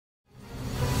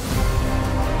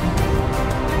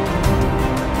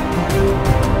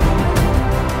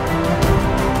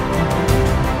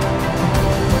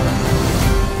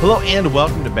Hello and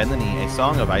welcome to Bend the Knee, a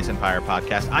Song of Ice and Fire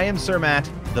podcast. I am Sir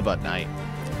Matt, the Bud Knight.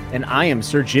 And I am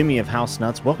Sir Jimmy of House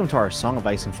Nuts. Welcome to our Song of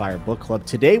Ice and Fire book club.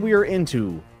 Today we are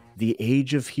into The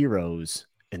Age of Heroes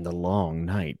in the Long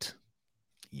Night.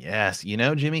 Yes, you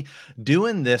know, Jimmy,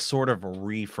 doing this sort of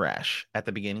refresh at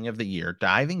the beginning of the year,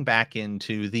 diving back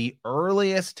into the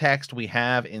earliest text we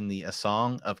have in the A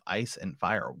Song of Ice and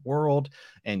Fire world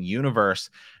and universe,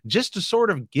 just to sort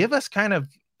of give us kind of,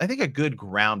 I think, a good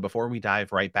ground before we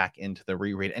dive right back into the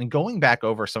reread. And going back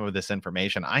over some of this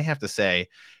information, I have to say,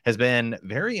 has been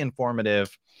very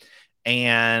informative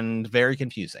and very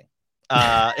confusing.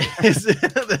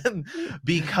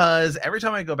 Because every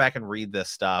time I go back and read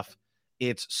this stuff,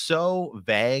 it's so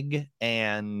vague,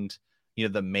 and you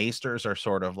know, the maesters are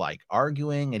sort of like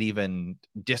arguing and even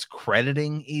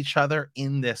discrediting each other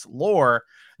in this lore,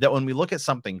 that when we look at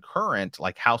something current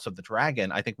like House of the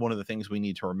Dragon, I think one of the things we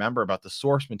need to remember about the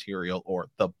source material or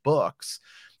the books,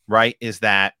 right, is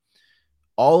that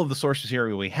all of the source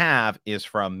material we have is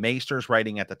from maesters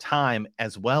writing at the time,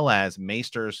 as well as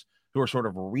maesters who are sort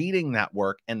of reading that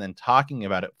work and then talking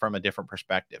about it from a different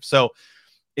perspective. So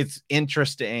it's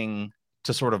interesting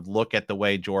to sort of look at the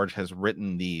way George has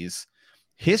written these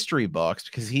history books,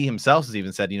 because he himself has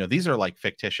even said, you know, these are like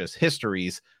fictitious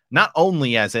histories, not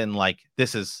only as in like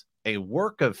this is a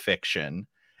work of fiction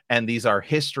and these are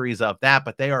histories of that,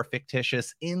 but they are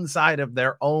fictitious inside of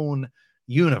their own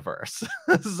universe.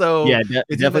 So yeah,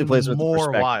 it's definitely plays with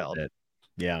more wild.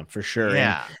 Yeah, for sure.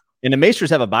 Yeah. And the Maesters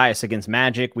have a bias against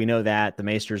magic. We know that the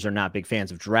Maesters are not big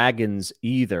fans of dragons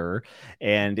either.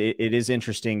 And it is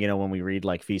interesting, you know, when we read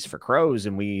like Feast for Crows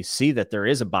and we see that there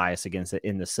is a bias against it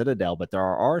in the Citadel, but there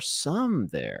are some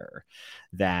there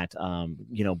that,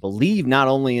 you know, believe not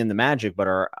only in the magic, but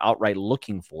are outright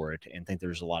looking for it and think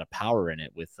there's a lot of power in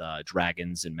it with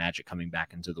dragons and magic coming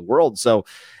back into the world. So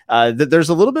there's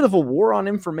a little bit of a war on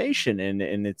information,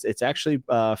 and it's actually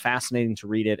fascinating to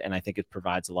read it. And I think it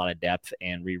provides a lot of depth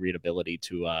and rereadability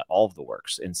to all of the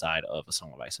works inside of A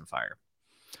Song of Ice and Fire.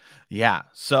 Yeah.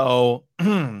 So,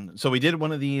 so we did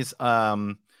one of these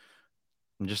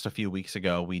just a few weeks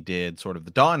ago. We did sort of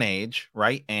the Dawn Age,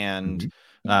 right? And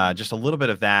just a little bit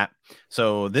of that.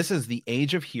 So this is the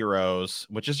Age of Heroes,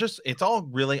 which is just, it's all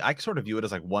really, I sort of view it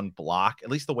as like one block, at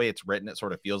least the way it's written, it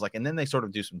sort of feels like. And then they sort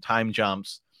of do some time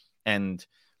jumps and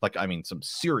like, I mean, some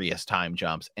serious time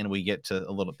jumps. And we get to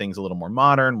a little things a little more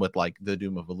modern with like the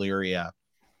Doom of Valyria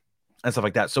and stuff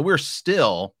like that. So we're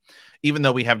still, even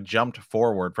though we have jumped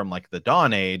forward from like the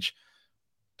Dawn Age,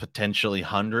 potentially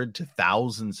hundreds to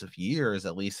thousands of years,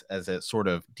 at least as it sort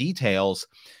of details,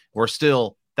 we're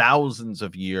still thousands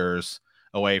of years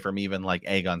away from even like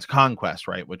Aegon's conquest,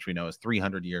 right? Which we know is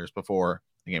 300 years before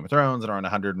the Game of Thrones and around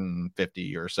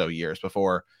 150 or so years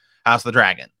before House of the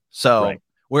Dragon. So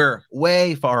we're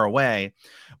way far away,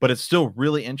 but it's still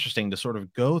really interesting to sort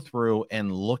of go through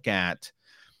and look at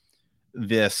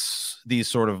these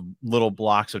sort of little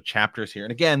blocks of chapters here.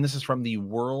 And again, this is from the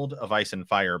World of Ice and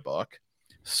Fire book.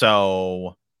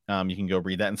 So you can go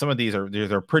read that. And some of these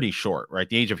they're pretty short, right?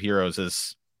 The Age of Heroes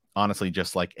is honestly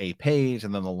just like a page,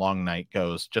 and then the Long Night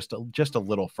goes just a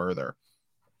little further.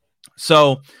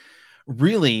 So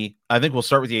really, I think we'll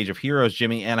start with the Age of Heroes,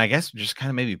 Jimmy, and I guess just kind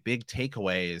of maybe big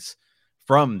takeaways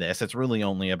from this. It's really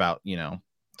only about, you know,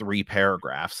 3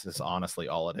 paragraphs is honestly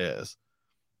all it is.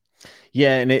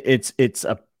 Yeah, and it's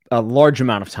a large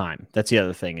amount of time. That's the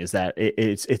other thing, is that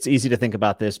it's easy to think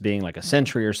about this being like a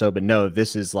century or so, but no,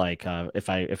 this is like if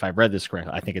I read this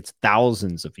correctly, I think it's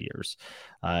thousands of years.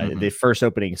 The first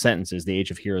opening sentence is the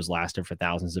Age of Heroes lasted for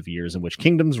thousands of years, in which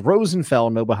kingdoms rose and fell,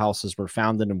 noble houses were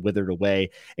founded and withered away,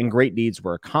 and great deeds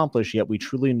were accomplished. Yet we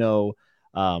truly know.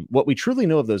 What we truly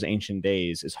know of those ancient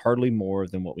days is hardly more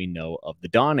than what we know of the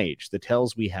Dawn Age. The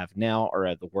tales we have now are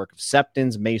at the work of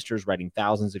septons, maesters writing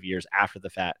thousands of years after the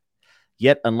fact.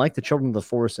 Yet, unlike the Children of the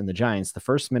Forest and the Giants, the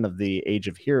first men of the Age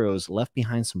of Heroes left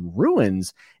behind some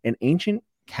ruins and ancient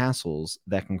castles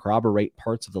that can corroborate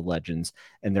parts of the legends,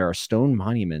 and there are stone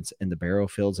monuments in the Barrow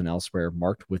Fields and elsewhere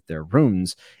marked with their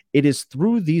runes. It is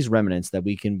through these remnants that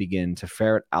we can begin to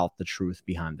ferret out the truth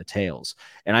behind the tales.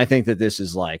 And I think that this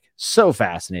is like so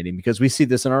fascinating, because we see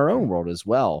this in our own world as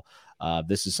well.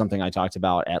 This is something I talked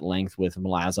about at length with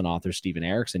Malazan author Steven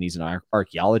Erikson. He's an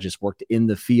archaeologist, worked in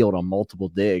the field on multiple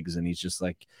digs, and he's just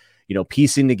like, you know,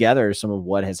 piecing together some of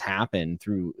what has happened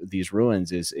through these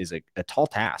ruins is a tall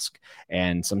task.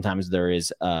 And sometimes there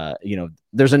is, you know,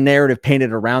 there's a narrative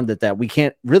painted around it that we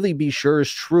can't really be sure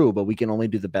is true, but we can only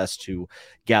do the best to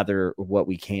gather what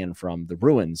we can from the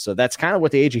ruins. So that's kind of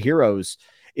what the Age of Heroes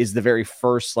is, the very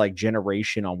first like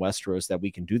generation on Westeros that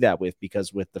we can do that with,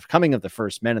 because with the coming of the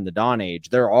first men in the Dawn Age,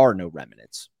 there are no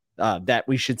remnants. that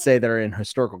we should say that are in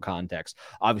historical context.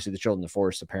 Obviously, the Children of the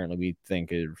Forest apparently we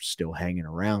think are still hanging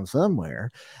around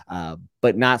somewhere,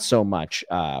 but not so much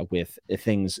with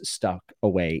things stuck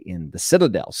away in the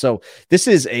Citadel. So this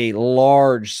is a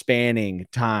large spanning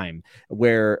time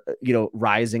where,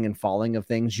 rising and falling of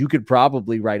things. You could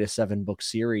probably write a 7-book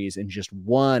series in just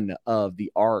one of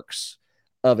the arcs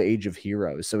of Age of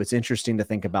Heroes. So it's interesting to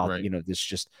think about, right. this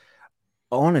just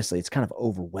honestly, it's kind of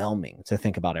overwhelming to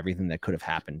think about everything that could have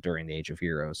happened during the Age of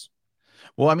Heroes.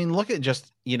 Well, I mean, look at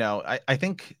just, I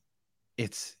think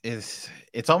it's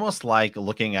almost like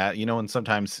looking at, and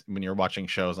sometimes when you're watching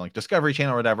shows on like Discovery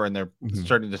Channel or whatever, and they're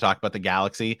starting to talk about the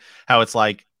galaxy, how it's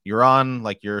like you're on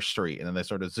like your street, and then they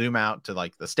sort of zoom out to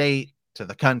like the state, to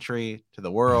the country, to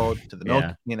the world, to the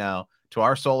milk, to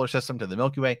our solar system, to the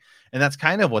Milky Way. And that's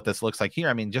kind of what this looks like here.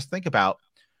 I mean, just think about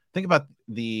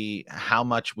how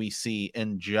much we see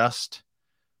in just,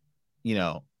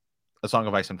 A Song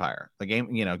of Ice and Fire, the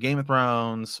game, Game of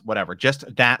Thrones, whatever.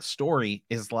 Just that story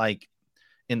is like,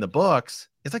 in the books,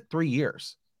 it's like 3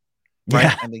 years, right?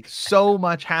 Yeah. I mean, so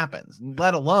much happens,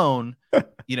 let alone,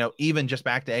 even just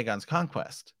back to Aegon's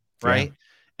conquest, right? Yeah.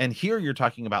 And here you're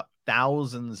talking about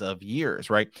thousands of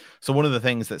years, right? So one of the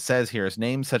things that says here is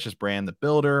names such as Bran the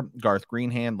Builder, Garth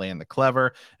Greenhand, Lan the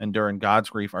Clever, and Durin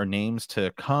Godsgrief are names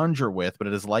to conjure with, but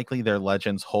it is likely their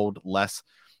legends hold less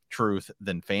truth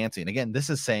than fancy. And again,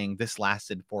 this is saying this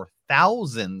lasted for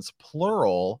thousands,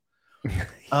 plural,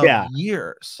 of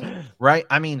years, right?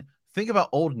 I mean, think about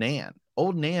old Nan.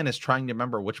 Old Nan is trying to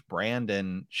remember which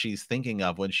Brandon she's thinking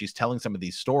of when she's telling some of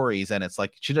these stories, and it's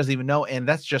like she doesn't even know, and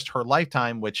that's just her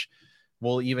lifetime, which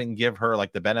will even give her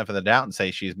like the benefit of the doubt and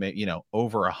say she's made,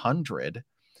 over 100.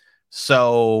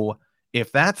 So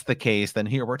if that's the case, then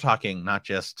here we're talking not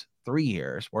just 3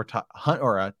 years, we're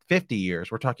or 50 years,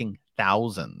 we're talking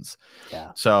thousands.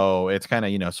 Yeah. So it's kind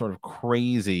of, sort of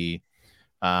crazy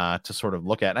to sort of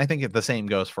look at. And I think the same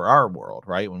goes for our world,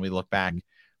 right? When we look back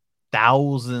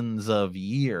thousands of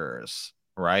years,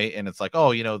 right? And it's like, oh,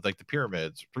 like the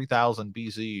pyramids, 3000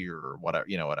 BC or whatever,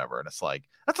 whatever. And it's like,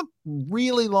 that's a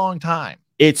really long time.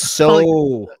 It's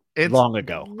so it's long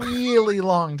ago. Really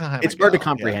long time. It's hard to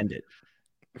comprehend it.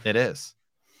 It is.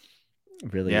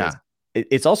 It really is.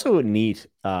 It's also neat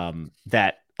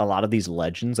that a lot of these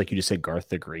legends, like you just said, Garth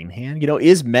the Green Hand,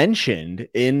 is mentioned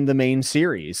in the main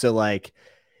series. So like,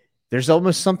 there's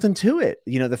almost something to it.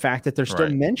 The fact that they're still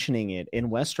mentioning it in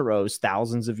Westeros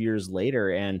thousands of years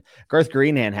later. And Garth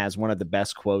Greenhand has one of the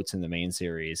best quotes in the main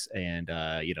series. And,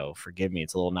 forgive me,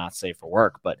 it's a little not safe for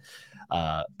work, but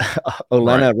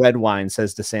Olenna Redwine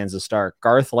says to Sansa Stark,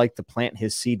 Garth liked to plant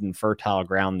his seed in fertile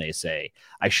ground, they say.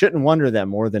 I shouldn't wonder that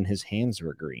more than his hands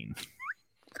were green.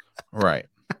 Right.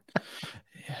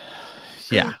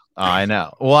 Yeah, I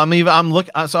know. Well, I'm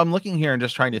looking here and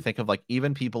just trying to think of like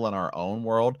even people in our own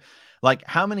world, like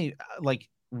how many, like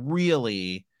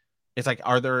really, it's like,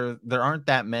 there aren't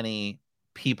that many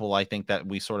people I think that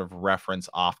we sort of reference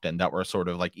often that were sort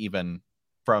of like, even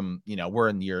from, we're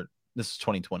in this is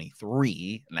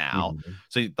 2023 now.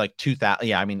 So like 2000.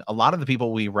 Yeah. I mean, a lot of the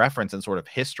people we reference in sort of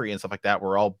history and stuff like that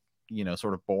were all,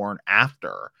 sort of born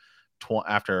after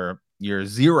year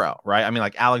 0, right? I mean,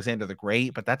 like Alexander the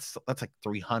Great, but that's like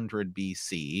 300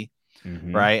 BC,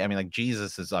 right? I mean, like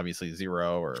Jesus is obviously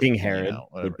 0, or King Herod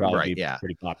would probably be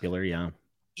pretty popular,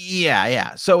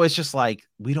 yeah. So it's just like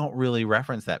we don't really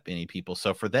reference that many people.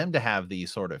 So for them to have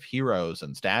these sort of heroes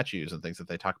and statues and things that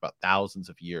they talk about thousands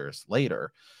of years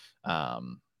later,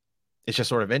 it's just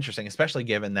sort of interesting, especially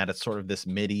given that it's sort of this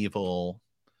medieval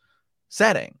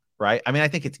setting, right? I mean, I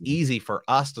think it's easy for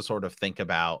us to sort of think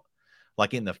about,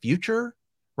 like in the future,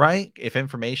 right? If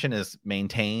information is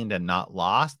maintained and not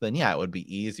lost, then yeah, it would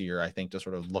be easier, I think, to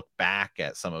sort of look back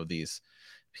at some of these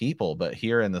people. But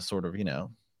here in the sort of,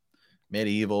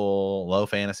 medieval low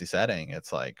fantasy setting,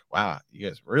 it's like, wow, you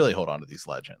guys really hold on to these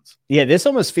legends. Yeah, this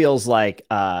almost feels like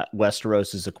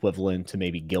Westeros is equivalent to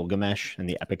maybe Gilgamesh and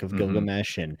the Epic of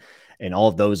Gilgamesh and all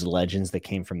of those legends that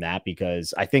came from that,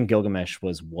 because I think Gilgamesh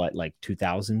was like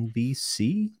 2000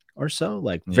 BC or so,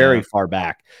 like very far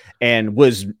back, and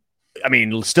was, I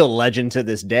mean, still legend to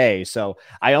this day. So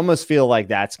I almost feel like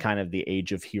that's kind of the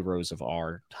Age of Heroes of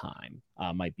our time,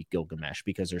 might be Gilgamesh,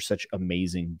 because there's such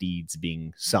amazing deeds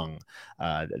being sung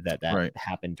that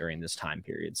happened during this time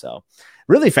period. So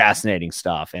really fascinating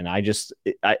stuff. And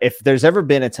if there's ever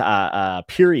been a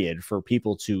period for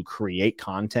people to create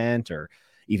content or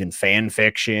even fan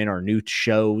fiction or new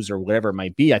shows or whatever it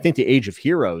might be, I think the Age of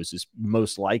Heroes is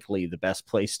most likely the best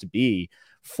place to be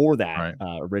for that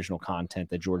original content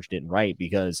that George didn't write,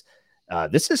 because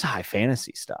this is high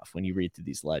fantasy stuff when you read through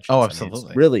these legends. Oh, absolutely. I mean,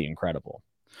 it's really incredible.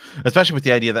 especially with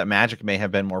the idea that magic may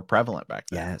have been more prevalent back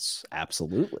then. Yes,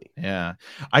 absolutely. Yeah.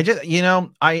 I just,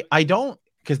 I don't,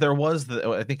 because there was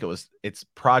I think its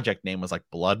project name was like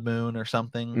Blood Moon or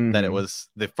something, that it was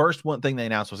the first one thing they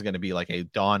announced was going to be like a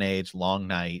Dawn Age long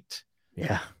night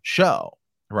show,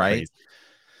 right? Crazy.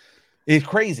 It's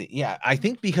crazy. Yeah. I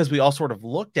think because we all sort of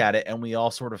looked at it and we all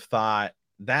sort of thought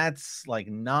that's like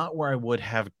not where I would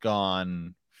have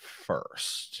gone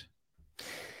first.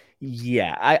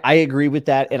 Yeah, I agree with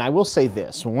that. And I will say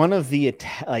this, one of the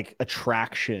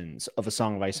attractions of A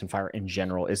Song of Ice and Fire in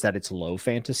general is that it's low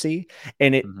fantasy.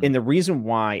 And and the reason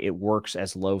why it works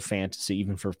as low fantasy,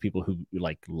 even for people who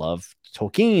like love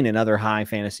Tolkien and other high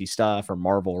fantasy stuff or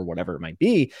Marvel or whatever it might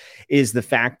be, is the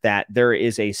fact that there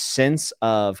is a sense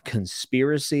of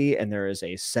conspiracy and there is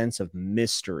a sense of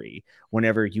mystery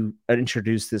whenever you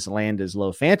introduce this land as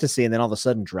low fantasy, and then all of a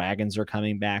sudden dragons are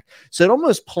coming back. So it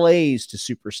almost plays to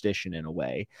superstition in a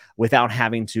way without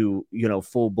having to,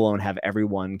 full blown have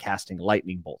everyone casting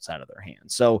lightning bolts out of their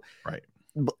hands. So right.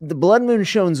 The Blood Moon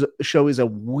show is a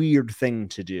weird thing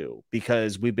to do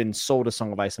because we've been sold A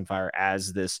Song of Ice and Fire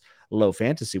as this low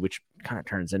fantasy, which kind of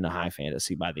turns into high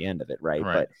fantasy by the end of it,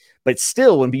 right? But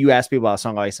still, when you ask people about A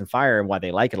Song of Ice and Fire and why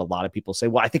they like it, a lot of people say,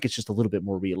 well, I think it's just a little bit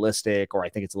more realistic, or I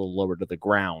think it's a little lower to the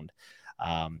ground.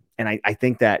 And I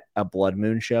think that a Blood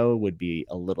Moon show would be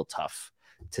a little tough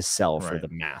to sell for the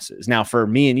masses. Now, for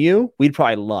me and you, we'd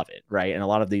probably love it, right? And a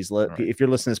lot of these, if you're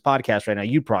listening to this podcast right now,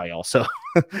 you'd probably also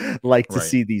like to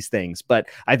see these things. But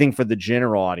I think for the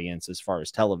general audience, as far as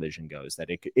television goes, that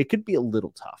it could be a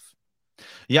little tough.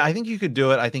 Yeah, I think you could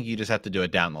do it. I think you just have to do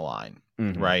it down the line,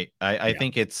 right? I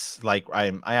think it's like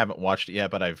I haven't watched it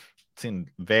yet, but I've seen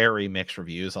very mixed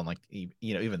reviews on like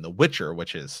even The Witcher,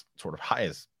 which is sort of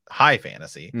high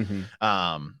fantasy.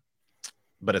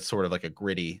 But it's sort of like a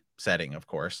gritty setting, of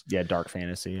course. Yeah, dark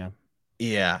fantasy.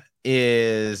 Yeah,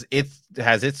 it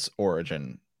has its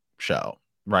origin show,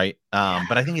 right?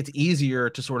 But I think it's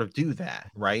easier to sort of do that,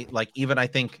 right? Like I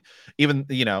think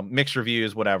mixed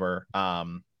reviews, whatever.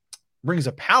 Rings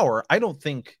of Power, I don't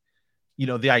think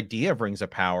the idea of Rings of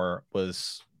Power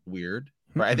was weird,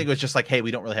 right? I think it was just like, hey,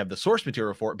 we don't really have the source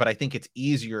material for it, but I think it's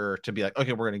easier to be like,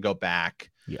 okay, we're going to go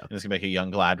back. Yeah, and it's gonna make a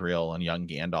young Galadriel and young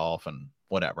Gandalf and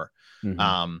whatever.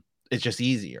 It's just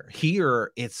easier.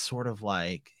 Here it's sort of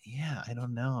like, yeah, I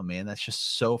don't know, man, that's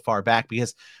just so far back,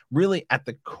 because really at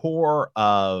the core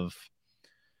of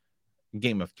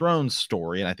Game of Thrones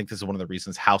story, and I think this is one of the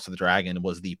reasons House of the Dragon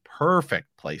was the perfect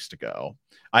place to go.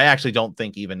 I actually don't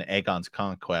think even Aegon's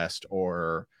Conquest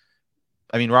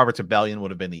Robert's Rebellion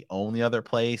would have been the only other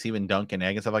place, even Dunk and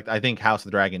Egg and stuff like that. I think House of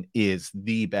the Dragon is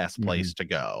the best place to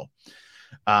go,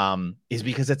 is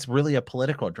because it's really a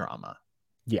political drama.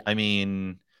 Yeah. I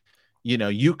mean,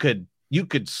 you could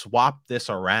swap this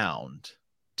around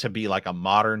to be like a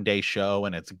modern day show,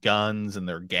 and it's guns and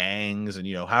their gangs and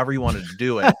however you wanted to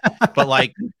do it. But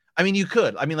like, you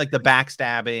could. Like the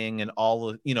backstabbing and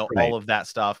all of all of that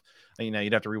stuff.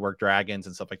 You'd have to rework dragons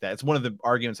and stuff like that. It's one of the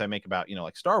arguments I make about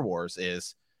like Star Wars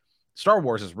is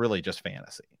really just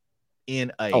fantasy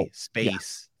in a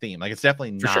space theme. Like it's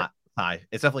definitely not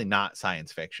it's definitely not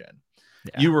science fiction.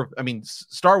 Yeah.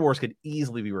 Star Wars could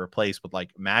easily be replaced with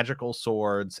like magical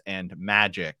swords and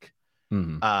magic,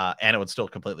 and it would still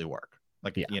completely work.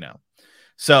 Like,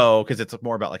 so because it's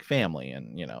more about like family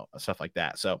and stuff like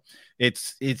that. So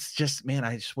it's just, man,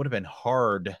 I just would have been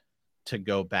hard to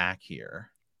go back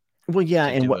here. Well, yeah,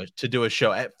 to do a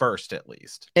show at first, at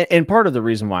least. And part of the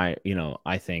reason why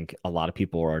I think a lot of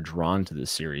people are drawn to this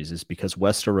series is because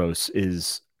Westeros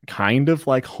is kind of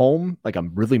like home, like a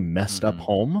really messed up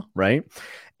home, right?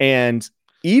 And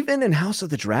even in House of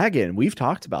the Dragon, we've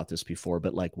talked about this before,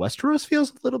 but like Westeros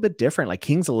feels a little bit different. Like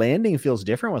King's Landing feels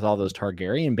different with all those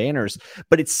Targaryen banners,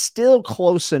 but it's still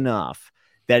close enough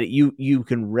that you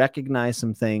can recognize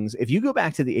some things. If you go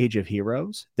back to the Age of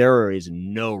Heroes, there is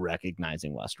no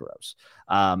recognizing Westeros.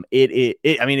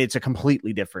 It's a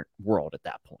completely different world at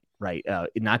that point, right?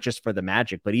 Not just for the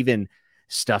magic, but even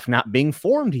stuff not being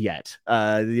formed yet.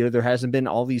 There hasn't been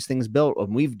all these things built,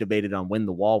 and we've debated on when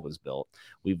the wall was built.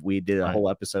 We did a whole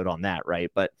episode on that,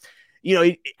 right? But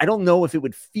I don't know if it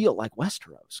would feel like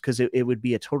Westeros, because it would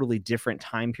be a totally different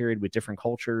time period with different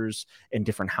cultures and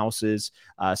different houses.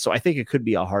 So I think it could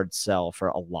be a hard sell for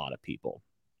a lot of people.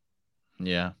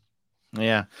 Yeah.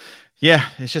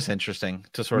 It's just interesting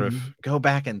to sort of go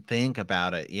back and think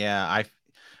about it. Yeah,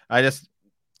 I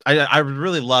would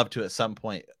really love to at some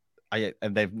point.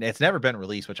 It's never been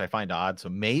released, which I find odd. So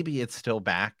maybe it's still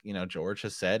back. George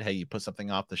has said, hey, you put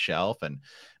something off the shelf and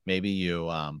maybe you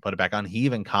put it back on. He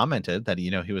even commented that,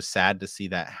 he was sad to see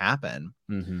that happen.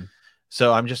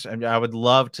 So I would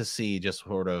love to see just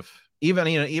sort of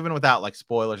even without like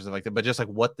spoilers and stuff like that, but just like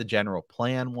what the general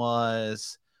plan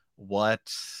was, what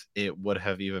it would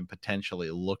have even potentially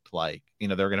looked like.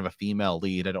 They're gonna have a female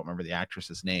lead. I don't remember the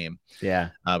actress's name.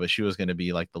 Yeah. But she was gonna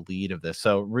be like the lead of this.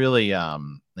 So really,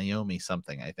 Naomi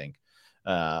something, I think.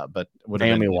 But would have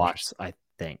Naomi been Watts, I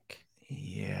think.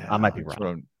 Yeah, I might be wrong.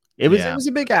 sort of, It was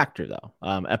a big actor though.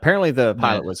 Apparently the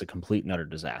pilot Yeah. was a complete and utter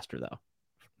disaster though.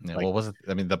 Yeah, Like- well, was it?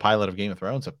 I mean, the pilot of Game of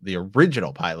Thrones, the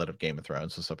original pilot of Game of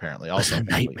Thrones, was apparently also a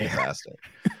complete disaster.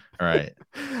 All right.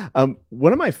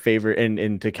 One of my favorite,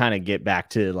 and to kind of get back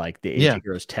to like the Age of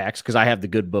Heroes text, because I have the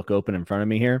good book open in front of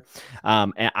me here,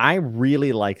 and I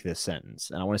really like this sentence,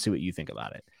 and I want to see what you think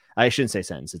about it. I shouldn't say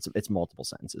sentence; it's multiple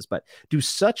sentences. But did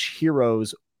such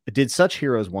heroes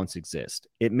once exist?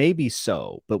 It may be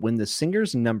so, but when the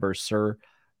singers number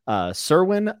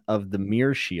Serwyn of the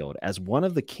Mere Shield as one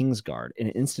of the Kingsguard, an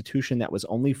institution that was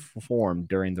only formed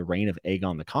during the reign of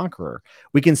Aegon the Conqueror,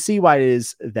 we can see why it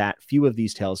is that few of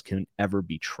these tales can ever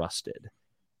be trusted.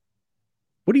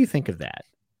 What do you think of that?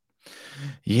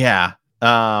 Yeah.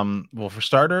 Well, for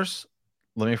starters,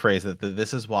 let me phrase it that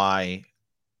this is why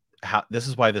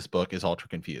this book is ultra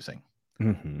confusing.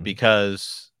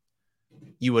 Because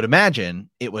you would imagine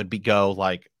it would go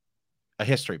like a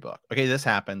history book. Okay, this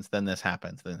happens, then this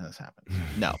happens, then this happens.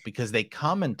 No, because they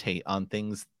commentate on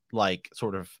things like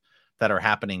sort of that are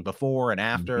happening before and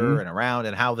after and around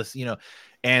and how this,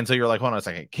 and so you're like, hold on a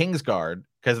second, Kingsguard.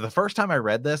 Because the first time I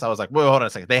read this, I was like, well, hold on a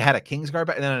second. They had a Kingsguard,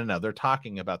 but no. They're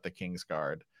talking about the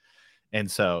Kingsguard. And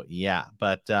so, yeah,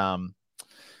 but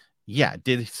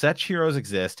did such heroes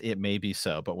exist? It may be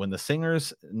so. But when the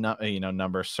singers,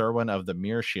 number Serwyn of the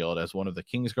Mere Shield as one of the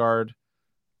Kingsguard,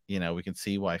 we can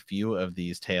see why few of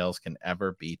these tales can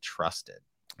ever be trusted.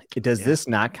 Does this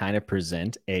not kind of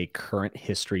present a current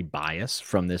history bias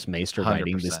from this Maester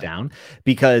writing this down?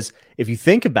 Because if you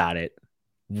think about it,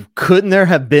 couldn't there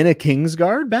have been a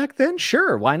Kingsguard back then?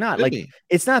 Sure, why not?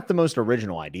 It's not the most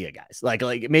original idea, guys. Like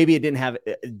maybe it didn't have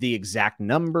the exact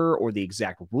number or the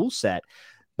exact rule set.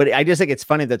 But I just think it's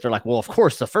funny that they're like, well, of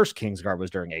course, the first Kingsguard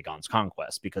was during Aegon's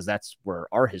conquest, because that's where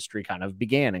our history kind of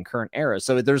began in current era.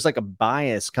 So there's like a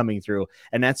bias coming through.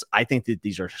 And I think that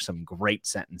these are some great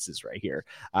sentences right here.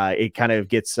 It kind of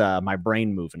gets my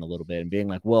brain moving a little bit and being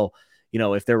like, well,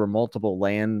 if there were multiple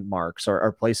landmarks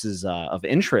or places of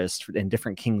interest and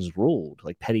different kings ruled,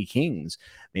 like petty kings,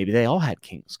 maybe they all had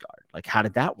Kingsguard. Like, how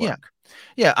did that work?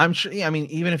 Yeah, I'm sure. Yeah, I mean,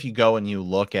 even if you go and you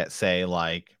look at, say,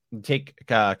 like, take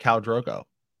Khal Drogo,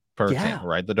 for example,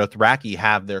 right? The Dothraki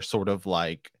have their sort of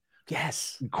like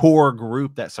core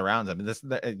group that surrounds them.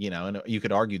 And you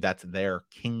could argue that's their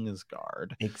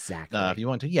Kingsguard. Exactly. If you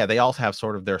want to, they also have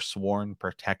sort of their sworn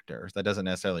protectors. That doesn't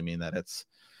necessarily mean that it's,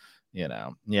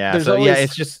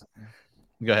 it's just,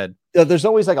 go ahead. There's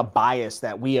always like a bias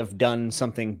that we have done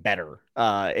something better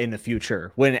in the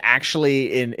future, when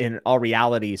actually in all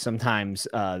reality, sometimes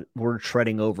we're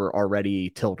treading over already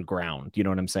tilled ground. You know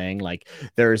what I'm saying? Like,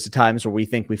 there's times where we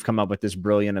think we've come up with this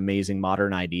brilliant, amazing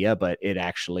modern idea, but it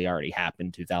actually already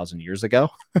happened 2,000 years ago.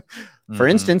 For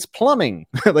instance, plumbing.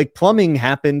 Like, plumbing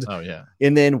happened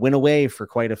and then went away for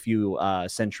quite a few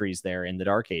centuries there in the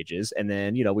Dark Ages. And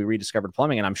then, we rediscovered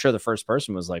plumbing. And I'm sure the first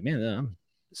person was like, man,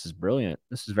 this is brilliant.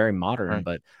 This is very modern,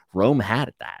 but Rome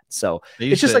had that. So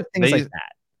it's just like things like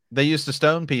that. They used to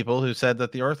stone people who said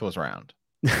that the earth was round.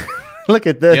 Look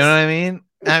at this. You know what I mean?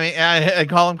 I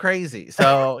call them crazy.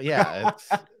 So yeah.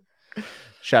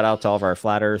 Shout out to all of our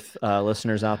flat earth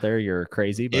listeners out there. You're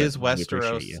crazy. But is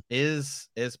Westeros, is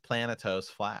Planetos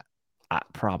flat?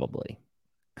 Probably.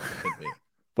 Could be.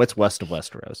 What's west of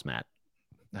Westeros, Matt?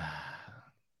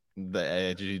 The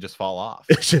edge, you just fall off.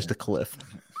 It's just a cliff.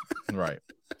 Right.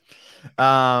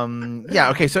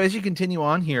 Okay, so as you continue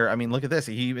on here, I mean, look at this.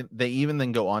 They even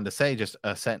then go on to say, just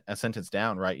a sentence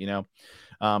down, right?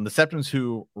 The Septons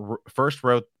who first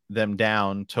wrote them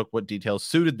down took what details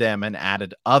suited them and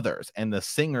added others, and the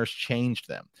singers changed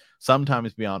them,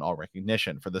 sometimes beyond all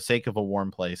recognition, for the sake of a warm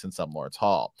place in some lord's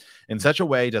hall. In such a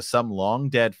way does some long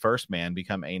dead first man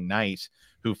become a knight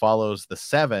who follows the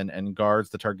seven and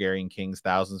guards the Targaryen kings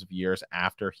thousands of years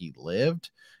after he lived.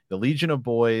 The legion of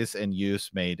boys and youths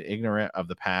made ignorant of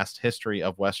the past history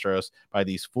of Westeros by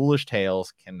these foolish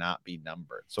tales cannot be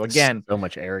numbered. So again, so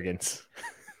much arrogance.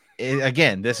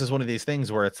 This is one of these things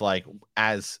where it's like,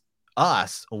 as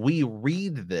us, we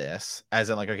read this as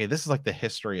in like, okay, this is like the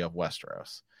history of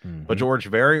Westeros. But George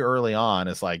very early on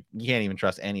is like, you can't even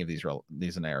trust any of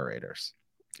these narrators.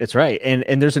 It's right.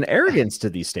 And there's an arrogance to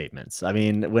these statements. I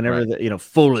mean, whenever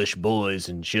foolish boys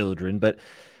and children, but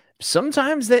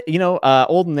sometimes that,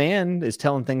 old Nan is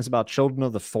telling things about children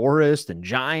of the forest and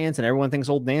giants, and everyone thinks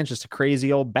old Nan's just a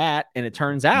crazy old bat. And it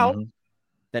turns out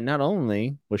that not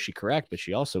only was she correct, but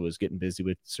she also was getting busy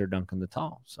with Sir Duncan the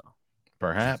Tall. So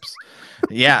perhaps.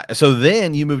 Yeah. So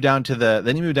then you move down to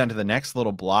the next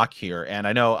little block here. And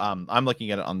I know I'm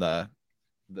looking at it on the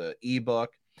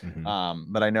ebook.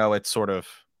 But I know it's sort of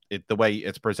the way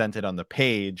it's presented on the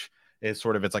page is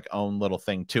sort of its like own little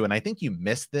thing too. And I think you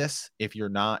miss this if you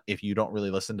don't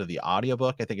really listen to the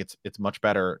audiobook. I think it's much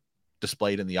better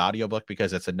displayed in the audiobook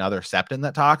because it's another Septon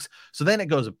that talks. So then it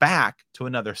goes back to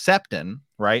another Septon,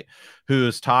 right,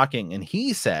 who's talking, and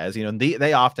he says,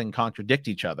 they often contradict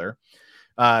each other.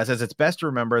 It says it's best to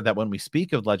remember that when we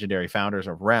speak of legendary founders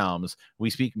of realms, we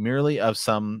speak merely of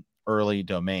some early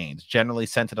domains, generally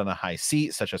centered on a high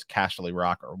seat such as Casterly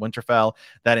Rock or Winterfell,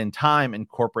 that in time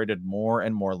incorporated more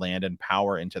and more land and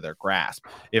power into their grasp.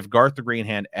 If Garth the Green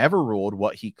Hand ever ruled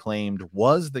what he claimed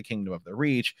was the Kingdom of the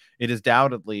Reach, it is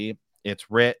doubtedly its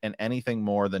writ and anything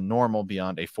more than normal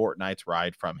beyond a fortnight's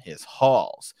ride from his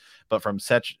halls. But from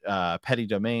such petty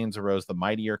domains arose the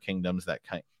mightier kingdoms that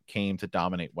came to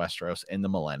dominate Westeros in the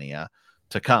millennia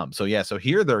to come. So yeah, so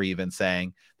here they're even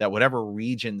saying that whatever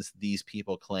regions these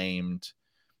people claimed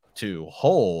to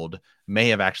hold may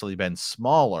have actually been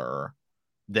smaller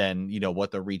than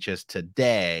what the reach is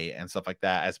today and stuff like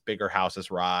that, as bigger houses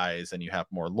rise and you have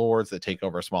more lords that take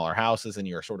over smaller houses and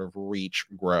your sort of reach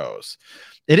grows.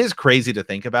 It is crazy to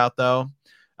think about, though.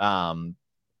 I mean,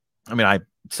 I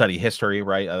study history,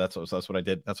 right? That's what I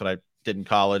did. That's what I did in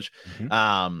college.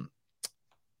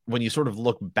 When you sort of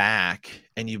look back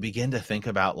and you begin to think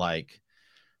about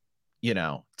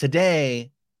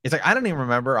today, it's like, I don't even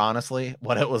remember honestly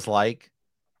what it was like.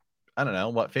 I don't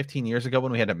know, 15 years ago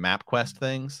when we had to MapQuest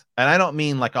things. And I don't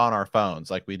mean like on our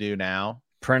phones like we do now.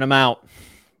 Print them out.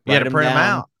 We had to print them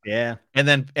out. Yeah. And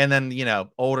then,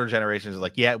 older generations are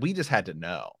like, yeah, we just had to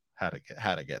know how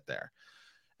to get there.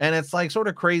 And it's like sort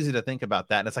of crazy to think about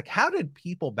that. And it's like, how did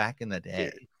people back in the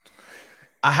day?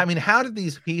 I mean, how did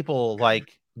these people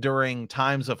during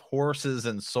times of horses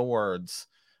and swords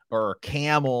or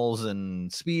camels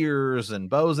and spears and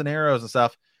bows and arrows and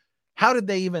stuff, how did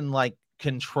they even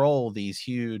control these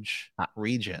huge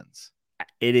regions?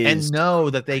 It is, and know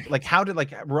that they how did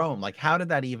Rome, how did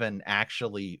that even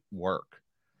actually work?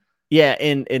 Yeah,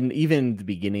 and even the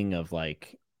beginning of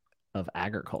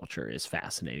agriculture is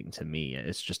fascinating to me.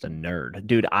 It's just a nerd,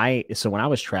 dude. So when I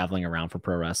was traveling around for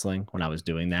pro wrestling, when I was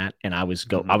doing that, and I was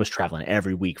traveling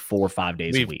every week, 4 or 5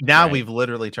 days a week. Now we've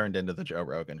literally turned into the Joe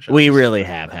Rogan show. We really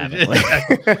have, haven't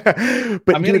we?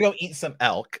 But I'm gonna go eat some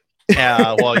elk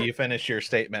while you finish your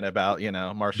statement about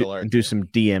martial arts. Do some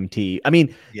DMT. I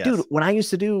mean, yes. Dude, when I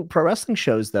used to do pro wrestling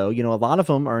shows, though, a lot of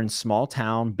them are in small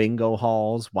town bingo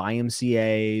halls,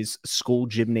 YMCAs, school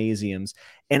gymnasiums,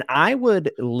 and I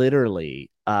would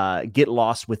literally get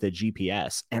lost with a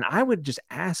GPS, and I would just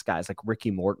ask guys like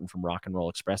Ricky Morton from Rock and Roll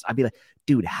Express. I'd be like,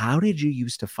 dude, how did you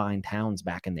used to find towns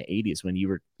back in the 80s when you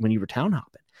were town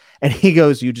hopping? And he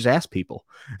goes, you just ask people.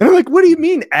 And I'm like, what do you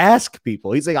mean ask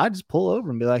people? He's like, I just pull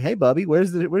over and be like, hey, Bubby,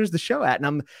 where's the show at?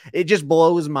 And it just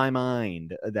blows my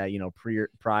mind that,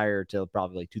 prior to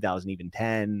probably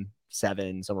 2010,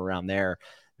 7, somewhere around there,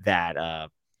 that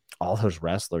all those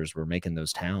wrestlers were making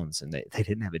those towns and they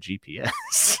didn't have a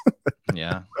GPS.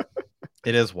 Yeah,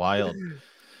 it is wild.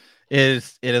 It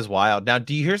is wild. Now,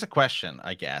 here's a question,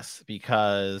 I guess,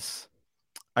 because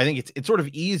I think it's sort of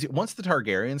easy. Once the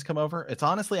Targaryens come over, it's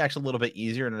honestly actually a little bit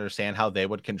easier to understand how they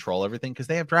would control everything because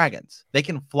they have dragons. They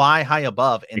can fly high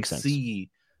above and see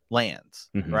lands,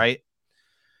 right?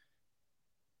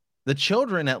 The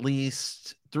children, at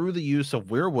least through the use of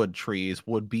weirwood trees,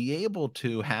 would be able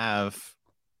to have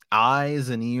eyes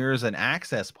and ears and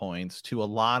access points to a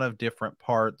lot of different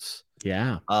parts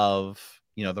of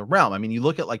the realm. I mean, you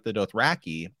look at the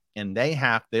Dothraki, and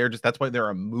that's why they're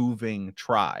a moving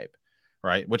tribe,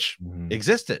 right? Which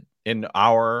existed in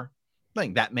our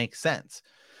thing. That makes sense.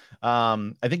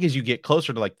 I think as you get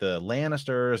closer to the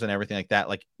Lannisters and everything like that,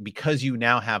 because you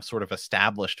now have sort of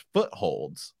established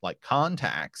footholds,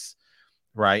 contacts,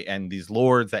 right? And these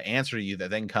lords that answer to you that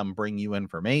then come bring you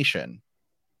information,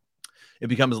 it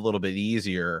becomes a little bit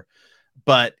easier.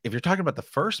 But if you're talking about the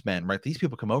first men, right, these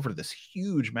people come over to this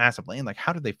huge, massive land.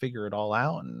 How did they figure it all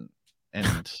out and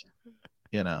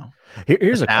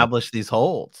here's establish these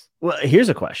holds? Well, here's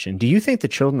a question. Do you think the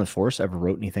Children of the Forest ever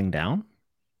wrote anything down?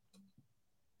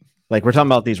 We're talking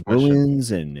about these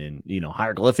ruins and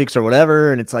hieroglyphics or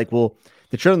whatever. And it's well,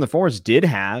 the Children of the Forest did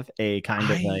have a kind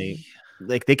of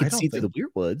they could see through the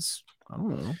weirwoods. I don't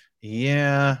know.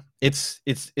 Yeah, it's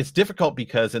difficult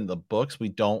because in the books we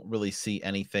don't really see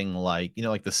anything like,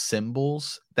 like the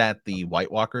symbols that the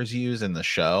White Walkers use in the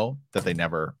show that they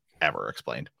never ever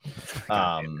explained.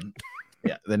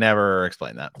 Yeah, they never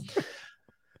explained that.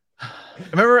 I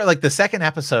remember like the second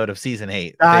episode of season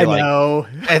 8. I know.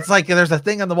 It's like there's a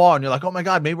thing on the wall and you're like, oh my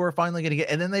god, maybe we're finally gonna get,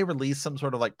 and then they release some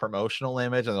sort of like promotional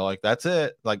image and they're like, that's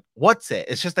it. Like, what's it?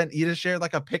 It's just that you just shared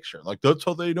like a picture. Like, that's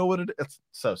how they know what it is. It's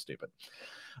so stupid.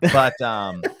 But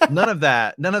none of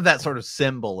that sort of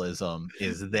symbolism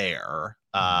is there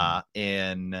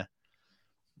in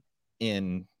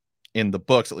the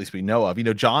books, at least we know of.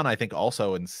 Jon, I think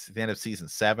also in the end of season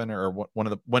 7 or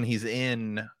when he's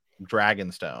in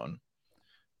Dragonstone,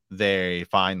 they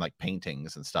find like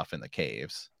paintings and stuff in the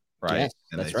caves, right? Yes,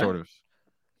 and that's they right. sort of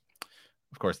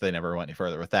course they never went any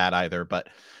further with that either, but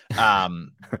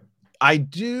I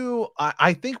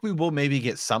think we will maybe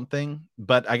get something,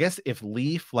 but I guess if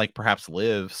Leaf like perhaps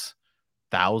lives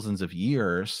thousands of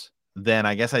years, then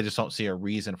I guess I just don't see a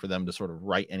reason for them to sort of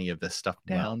write any of this stuff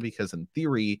down, because in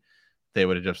theory they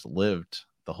would have just lived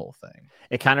the whole thing.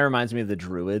 It kind of reminds me of the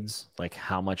Druids, like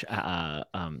how much I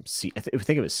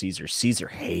think it was Caesar. Caesar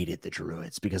hated the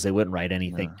Druids because they wouldn't write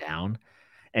anything down.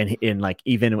 And in like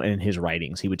even in his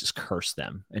writings, he would just curse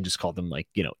them and just call them like,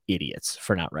 idiots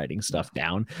for not writing stuff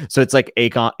down. So it's like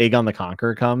Aegon the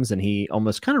Conqueror comes and he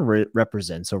almost kind of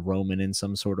represents a Roman in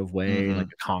some sort of way,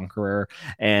 like a conqueror.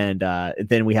 And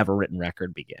then we have a written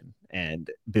record begin. And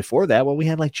before that, we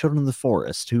had like Children of the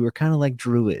Forest, who are kind of like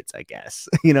Druids, I guess.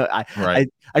 I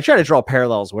try to draw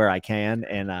parallels where I can.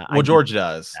 And George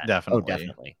does definitely. Oh,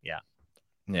 definitely. Yeah.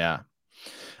 Yeah.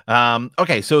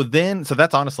 Okay, so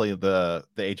that's honestly the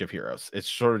Age of Heroes. It's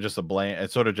sort of just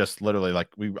it's sort of just literally like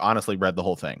we honestly read the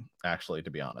whole thing, actually, to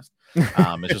be honest.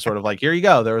 It's just sort of like, here you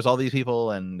go, there was all these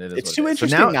people and it's too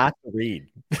interesting not to read.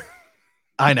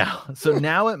 I know. So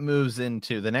now it moves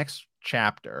into the next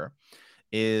chapter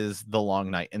is the Long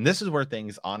Night, and this is where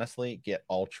things honestly get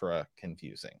ultra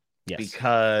confusing. Yes,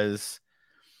 because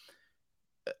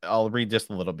I'll read just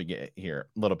a little bit here.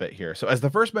 So as the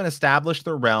first men established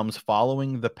their realms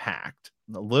following the pact,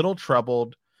 little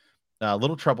trouble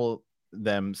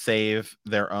them save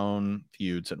their own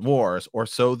feuds and wars, or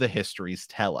so the histories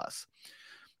tell us.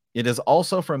 It is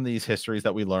also from these histories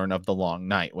that we learn of the Long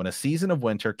Night, when a season of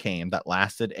winter came that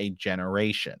lasted a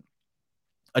generation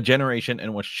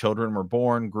in which children were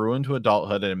born, grew into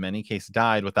adulthood, and in many cases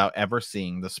died without ever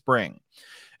seeing the spring.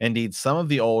 Indeed, some of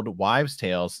the old wives'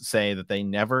 tales say that they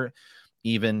never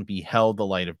even beheld the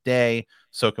light of day,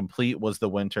 so complete was the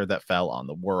winter that fell on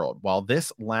the world. While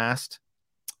this last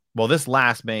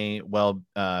may well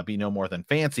be no more than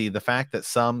fancy, the fact that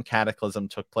some cataclysm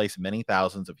took place many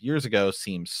thousands of years ago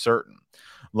seems certain.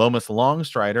 Lomas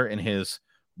Longstrider, in his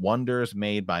Wonders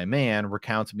Made by Man,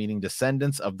 recounts meeting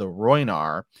descendants of the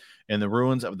Rhoynar in the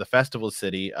ruins of the festival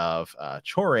city of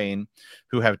Chorain,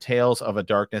 who have tales of a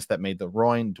darkness that made the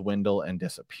Rhoyne dwindle and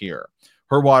disappear.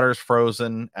 Her waters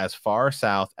frozen as far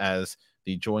south as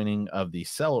the joining of the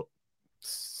Selhor.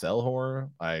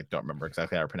 I don't remember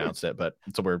exactly how I pronounced it, but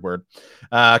it's a weird word.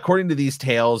 According to these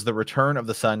tales, the return of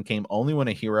the sun came only when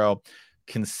a hero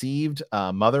conceived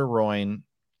Mother Rhoyne,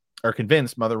 or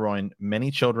convinced Mother Rhoyne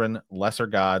many children, lesser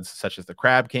gods such as the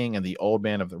Crab King and the Old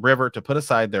Man of the River, to put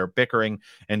aside their bickering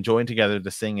and join together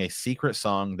to sing a secret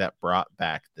song that brought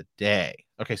back the day.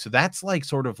 Okay, so that's like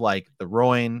sort of like the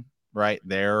Rhoyne, right?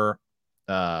 Their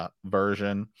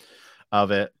version of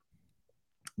it.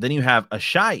 Then you have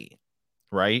Asshai,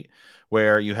 right?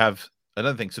 Where you have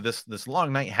another thing. So this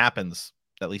Long Night happens,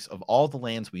 at least of all the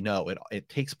lands we know, it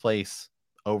takes place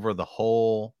over the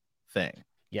whole thing.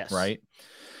 Yes. Right.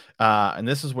 And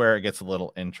this is where it gets a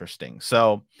little interesting.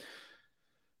 So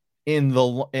in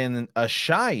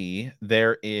Asshai,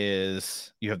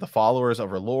 you have the followers of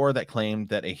her lore that claimed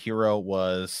that a hero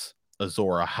was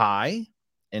Azor Ahai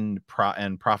and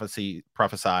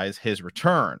prophesies his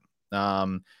return.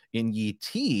 In Yi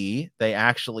Ti, they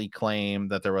actually claim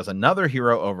that there was another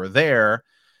hero over there.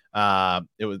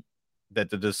 It was that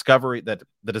the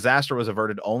disaster was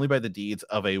averted only by the deeds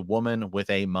of a woman with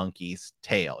a monkey's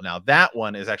tail. Now that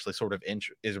one is actually sort of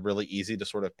is really easy to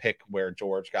sort of pick where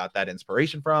George got that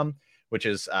inspiration from, which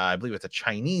is I believe it's a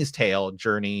Chinese tale,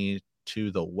 Journey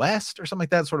to the West or something like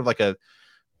that, sort of like a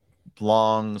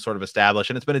long sort of established,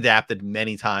 and it's been adapted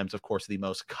many times. Of course, the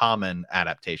most common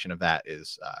adaptation of that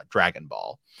is Dragon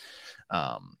Ball,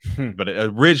 but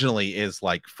it originally is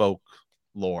like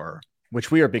folklore, which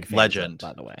we are big fans legend of,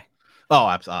 by the way. Oh,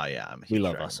 absolutely. Yeah, we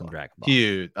love us some Dragon Ball.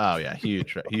 Huge. Oh yeah,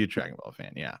 huge Dragon Ball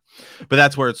fan. Yeah, but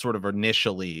that's where it's sort of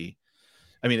initially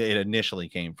I mean, it initially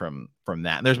came from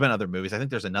that. And there's been other movies. I think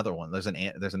there's another one. There's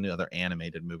another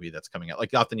animated movie that's coming out.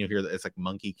 Like often you hear that it's like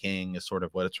Monkey King is sort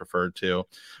of what it's referred to.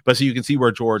 But so you can see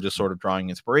where George is sort of drawing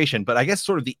inspiration. But I guess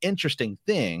sort of the interesting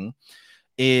thing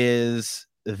is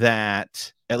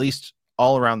that at least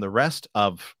all around the rest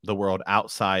of the world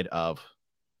outside of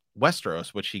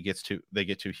Westeros, which they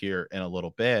get to here in a little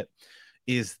bit,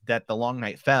 is that the Long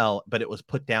Night fell, but it was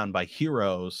put down by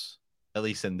heroes, at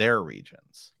least in their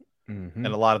regions. Mm-hmm.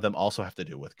 And a lot of them also have to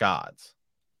do with gods.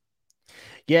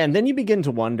 Yeah, and then you begin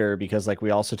to wonder because, like,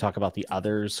 we also talk about the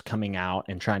others coming out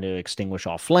and trying to extinguish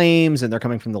all flames, and they're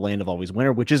coming from the land of always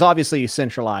winter, which is obviously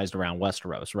centralized around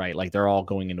Westeros, right? Like, they're all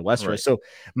going into Westeros. Right. So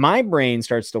my brain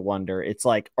starts to wonder, it's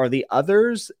like, are the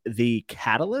others the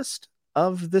catalyst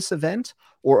of this event,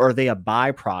 or are they a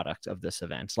byproduct of this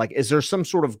event? Like, is there some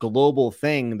sort of global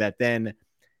thing that then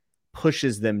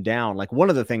pushes them down? Like, one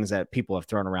of the things that people have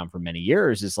thrown around for many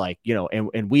years is like, you know,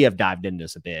 and we have dived into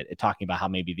this a bit, talking about how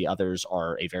maybe the others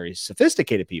are a very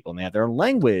sophisticated people and they have their own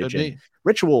language and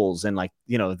rituals, and like,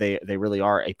 you know, they really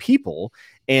are a people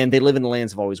and they live in the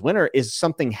lands of always winter. Is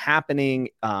something happening,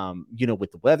 you know,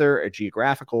 with the weather, a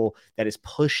geographical, that is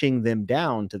pushing them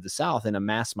down to the south in a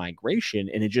mass migration?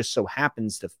 And it just so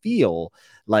happens to feel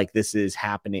like this is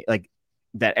happening, like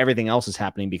that everything else is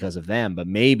happening because of them, but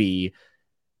maybe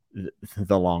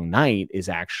the long night is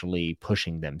actually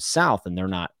pushing them south and they're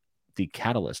not the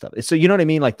catalyst of it. So, you know what I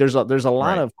mean? Like, there's a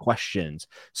lot of questions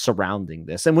surrounding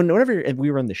this. And whenever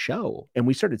we were in the show and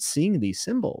we started seeing these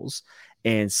symbols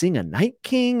and seeing a Night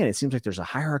King, and it seems like there's a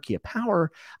hierarchy of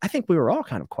power, I think we were all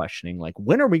kind of questioning, like,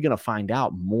 when are we going to find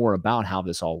out more about how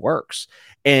this all works?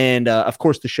 And of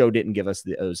course, the show didn't give us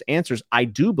those answers. I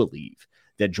do believe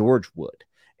that George would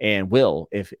and will,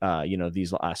 if you know,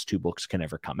 these last two books can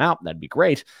ever come out, that'd be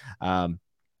great.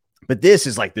 But this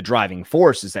is like the driving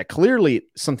force, is that clearly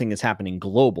something is happening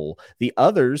global. The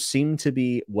others seem to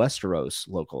be Westeros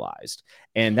localized.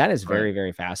 And that is very,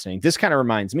 very fascinating. This kind of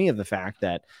reminds me of the fact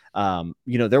that,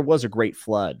 you know, there was a great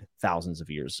flood thousands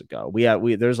of years ago.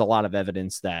 There's a lot of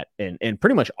evidence that, and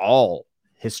pretty much all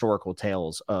historical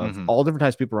tales of all different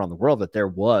types of people around the world, that there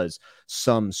was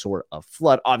some sort of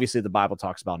flood. Obviously, the Bible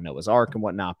talks about Noah's Ark and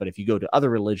whatnot, but if you go to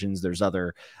other religions, there's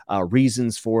other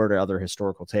reasons for it, or other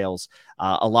historical tales.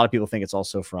 A lot of people think it's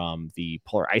also from the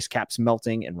polar ice caps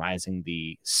melting and rising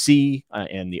the sea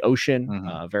and the ocean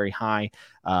very high,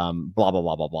 blah, blah,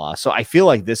 blah, blah, blah. So I feel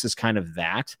like this is kind of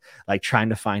that, like trying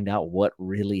to find out what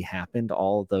really happened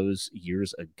all those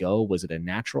years ago. Was it a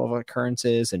natural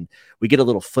occurrences? And we get a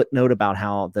little footnote about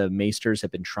how the Maesters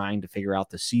have been trying to figure out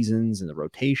the seasons and the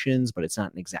rotations, but it's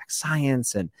not an exact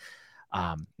science. And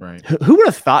who would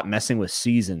have thought messing with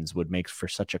seasons would make for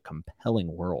such a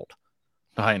compelling world?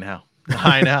 I know.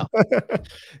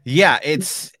 Yeah,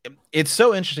 it's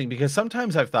so interesting because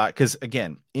sometimes I've thought, because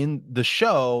again, in the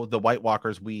show, the White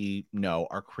Walkers we know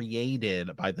are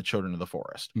created by the Children of the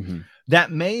Forest.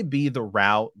 That may be the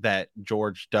route that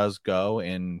George does go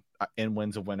in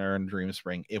Winds of Winter and Dream of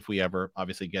Spring, if we ever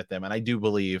obviously get them. And I do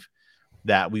believe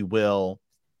that we will,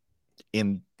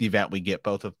 in the event we get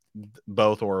both,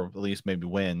 or at least maybe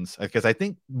Winds, because I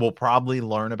think we'll probably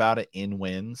learn about it in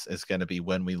Winds. Is going to be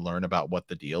when we learn about what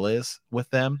the deal is with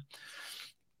them.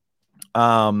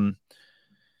 I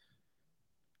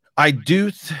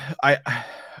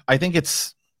think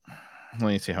it's, let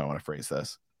me see how I want to phrase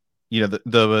this. You know,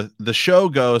 the show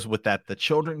goes with that the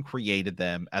children created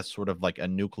them as sort of like a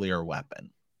nuclear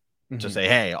weapon to say,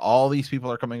 hey, all these people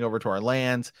are coming over to our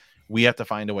lands. We have to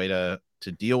find a way to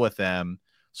deal with them.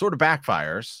 Sort of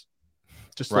backfires,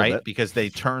 just right? Because they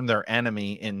turn their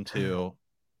enemy into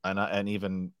an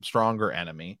even stronger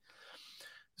enemy.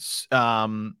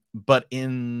 But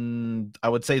I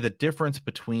would say the difference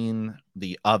between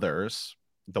the others,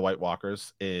 the White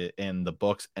Walkers in the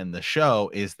books and the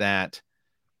show, is that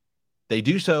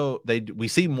we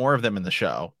see more of them in the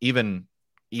show. Even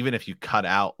if you cut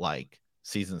out like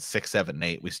seasons 6, 7, and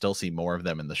 8, we still see more of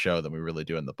them in the show than we really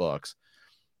do in the books.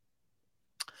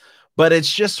 But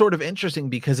it's just sort of interesting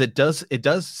because it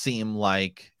does seem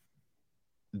like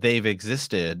they've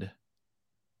existed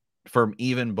from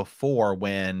even before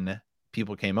when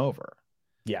people came over.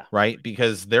 Yeah. Right?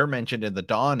 Because they're mentioned in the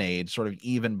Dawn Age sort of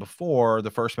even before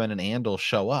the First Men and Andal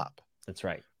show up. That's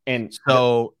right. And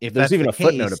so if there's even a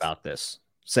footnote about this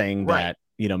saying that,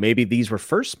 you know, maybe these were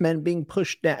first men being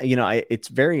pushed down. You know, it's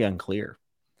very unclear.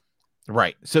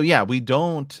 Right. So yeah, we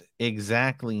don't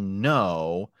exactly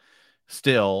know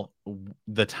still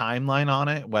the timeline on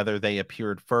it, whether they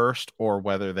appeared first or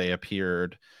whether they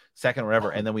appeared second or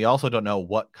whatever. And then we also don't know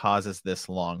what causes this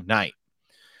long night.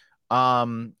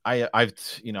 I've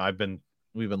been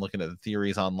we've been looking at the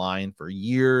theories online for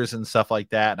years and stuff like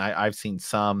that. And I've seen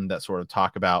some that sort of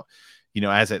talk about,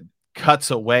 as it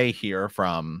cuts away here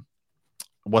from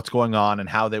what's going on and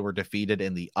how they were defeated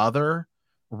in the other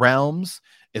realms,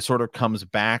 it sort of comes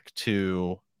back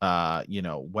to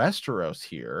Westeros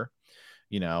here,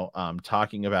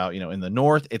 talking about, in the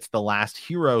north, it's the last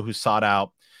hero who sought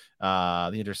out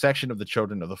the intersection of the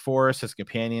children of the forest, his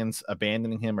companions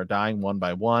abandoning him or dying one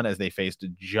by one as they faced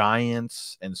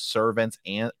giants and servants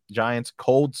and giants,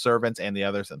 cold servants, and the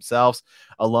others themselves.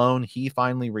 Alone, he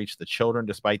finally reached the children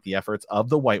despite the efforts of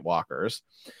the White Walkers,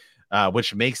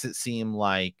 which makes it seem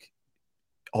like,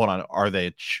 hold on, are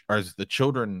the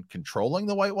children controlling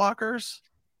the White Walkers?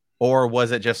 Or was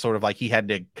it just sort of like he had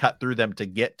to cut through them to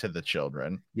get to the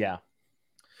children? Yeah.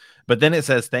 But then it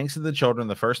says, thanks to the children,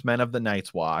 the first men of the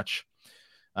Night's Watch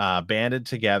banded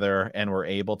together and were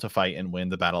able to fight and win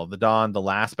the Battle of the Dawn, the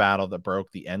last battle that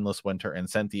broke the endless winter and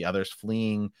sent the others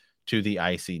fleeing to the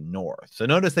icy north. So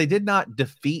notice they did not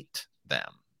defeat them.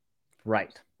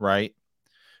 Right.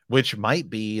 Which might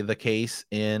be the case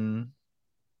in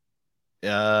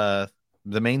the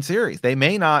main series. They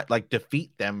may not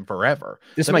defeat them forever.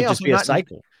 This might just be a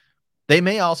cycle. They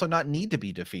may also not need to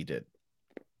be defeated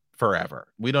forever.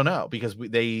 We don't know, because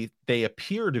they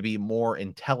appear to be more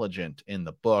intelligent in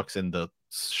the books and the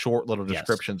short little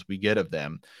descriptions we get of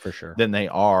them, for sure, than they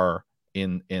are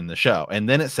in the show. And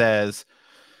then it says,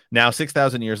 now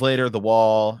 6,000 years later, the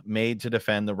wall made to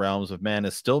defend the realms of men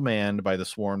is still manned by the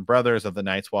sworn brothers of the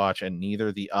Night's Watch, and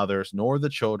neither the others nor the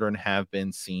children have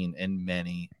been seen in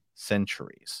many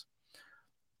centuries.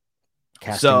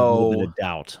 Casting a little bit of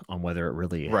doubt on whether it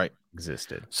really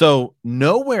existed. So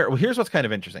nowhere, here's what's kind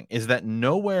of interesting, is that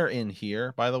nowhere in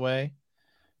here, by the way,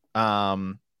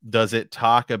 does it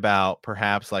talk about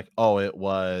perhaps it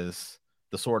was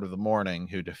the Sword of the Morning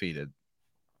who defeated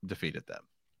them,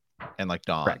 and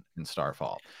Dawn and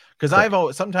Starfall. Because I've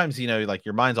always, sometimes,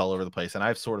 your mind's all over the place, and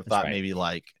I've sort of thought maybe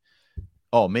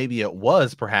maybe it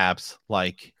was perhaps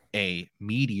a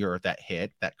meteor that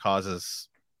hit that causes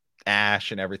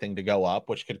ash and everything to go up,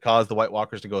 which could cause the White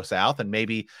Walkers to go south, and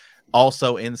maybe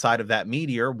also inside of that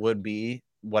meteor would be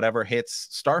whatever hits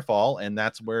Starfall, and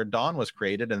that's where Dawn was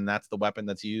created, and that's the weapon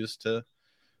that's used to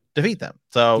defeat them.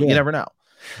 So you never know.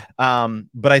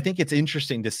 But I think it's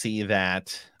interesting to see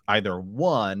that either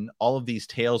one, all of these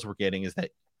tales we're getting is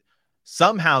that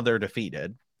somehow they're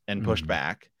defeated and pushed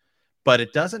back, but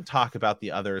it doesn't talk about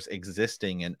the others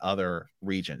existing in other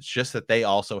regions, just that they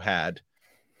also had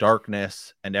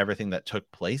darkness and everything that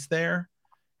took place there,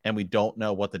 and we don't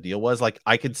know what the deal was.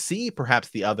 I could see perhaps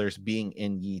the others being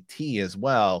in Yi Ti as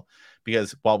well,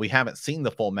 because while we haven't seen the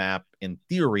full map, in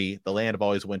theory, the Land of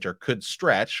Always Winter could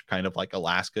stretch, kind of like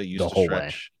Alaska used to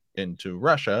stretch into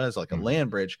Russia as a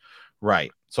land bridge.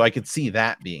 Right. So I could see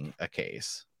that being a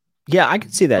case. Yeah, I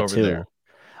could see that too. There.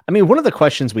 I mean, one of the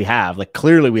questions we have,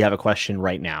 clearly we have a question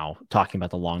right now talking about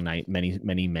the Long Night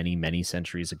many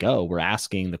centuries ago. We're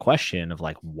asking the question of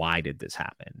why did this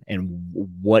happen and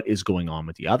what is going on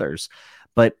with the others?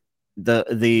 But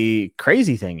the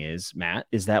crazy thing is, Matt,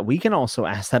 is that we can also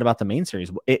ask that about the main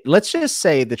series. Let's just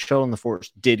say the Children of the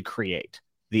Forest did create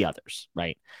the others,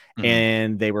 right?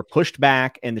 And they were pushed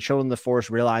back, and the Children of the Forest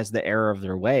realized the error of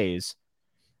their ways.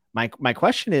 My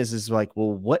question is well,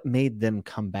 what made them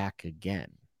come back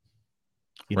again?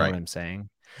 You know what I'm saying?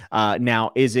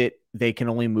 Now, is it they can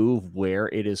only move where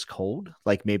it is cold?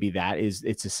 Maybe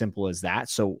it's as simple as that.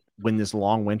 So when this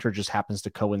long winter just happens to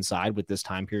coincide with this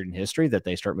time period in history, that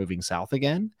they start moving south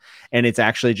again, and it's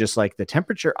actually just the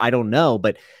temperature. I don't know,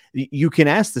 but you can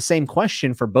ask the same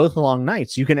question for both long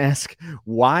nights. You can ask,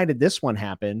 why did this one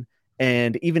happen?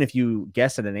 And even if you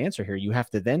guess at an answer here, you have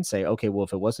to then say, okay, well,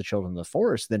 if it was the Children of the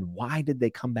Forest, then why did they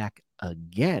come back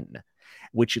again?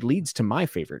 Which leads to my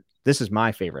favorite. This is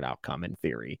my favorite outcome in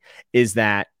theory, is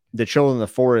that the Children of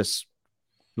the Forest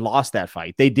lost that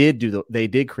fight. They did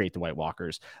create the White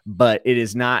Walkers, but it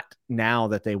is not now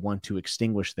that they want to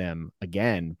extinguish them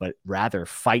again, but rather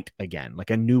fight again,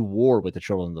 a new war with the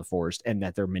Children of the Forest, and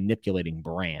that they're manipulating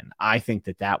Bran. I think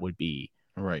that would be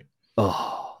right.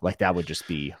 Oh, that would just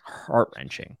be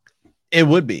heart-wrenching. It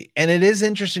would be. And it is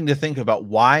interesting to think about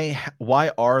why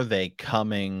are they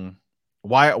coming?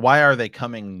 Why are they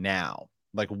coming now?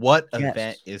 What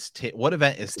event is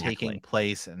taking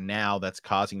place now that's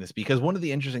causing this? Because one of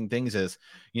the interesting things is,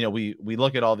 we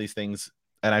look at all these things,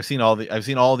 and I've seen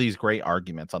all these great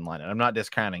arguments online, and I'm not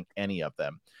discounting any of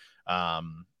them.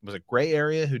 Was it Gray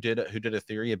Area who did a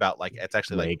theory about it's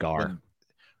actually Rhaegar.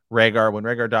 Rhaegar, when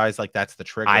Rhaegar dies, like that's the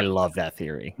trigger. I love that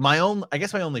theory. My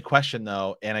only question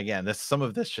though, and again, some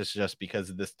of this just because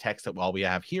of this text that we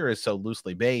have here is so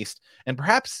loosely based, and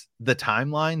perhaps the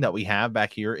timeline that we have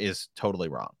back here is totally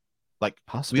wrong. Like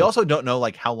we also don't know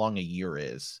like how long a year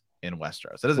is in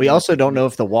Westeros. We also don't know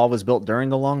if the wall was built during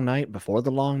the long night, before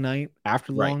the long night,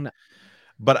 after the long night.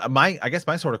 But I guess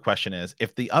my sort of question is,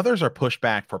 if the others are pushed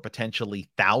back for potentially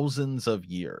thousands of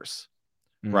years,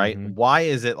 right? Why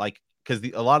is it like, because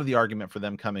a lot of the argument for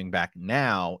them coming back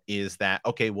now is that,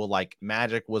 okay, well, like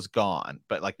magic was gone,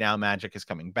 but like now magic is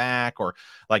coming back, or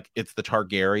like it's the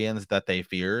Targaryens that they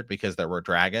feared because there were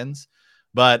dragons.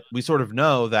 But we sort of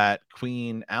know that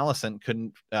Queen Alicent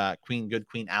couldn't, Queen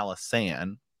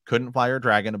Alysanne couldn't fly her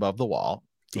dragon above the wall.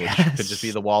 Which could just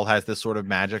be the wall has this sort of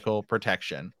magical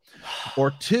protection,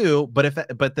 or two. But if the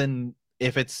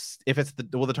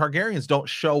Targaryens don't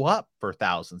show up for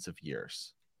thousands of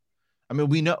years. I mean,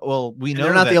 we know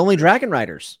they're not the only dragon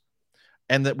riders,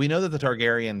 and that we know that the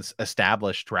Targaryens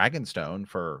established Dragonstone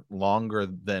for longer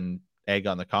than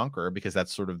Aegon the Conqueror because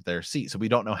that's sort of their seat. So we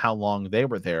don't know how long they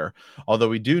were there. Although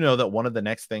we do know that one of the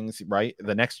next things, right,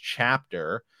 the next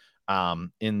chapter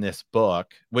in this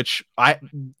book, which I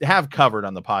have covered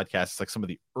on the podcast, like some of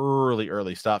the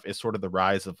early stuff, is sort of the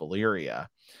rise of Valyria.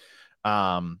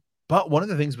 But one of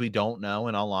the things we don't know,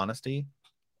 in all honesty,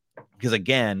 because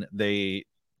again,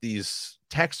 these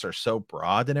texts are so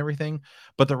broad and everything,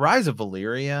 but the rise of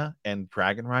Valyria and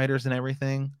dragon riders and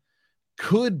everything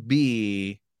could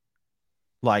be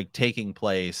like taking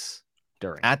place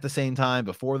at the same time,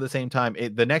 before the same time.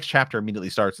 The next chapter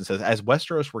immediately starts and says, as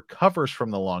Westeros recovers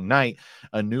from the long night,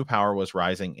 a new power was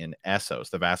rising in Essos.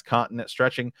 The vast continent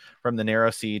stretching from the narrow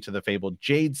sea to the fabled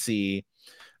Jade Sea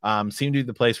seemed to be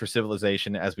the place where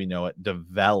civilization as we know it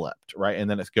developed, right? And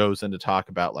then it goes into talk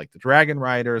about like the dragon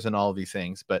riders and all of these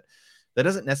things, but that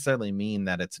doesn't necessarily mean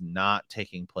that it's not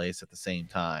taking place at the same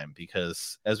time,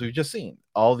 because as we've just seen,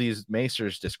 all these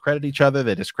maesters discredit each other.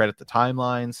 They discredit the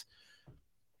timelines.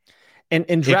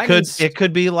 And dragons, it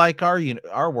could be like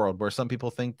our world, where some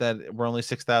people think that we're only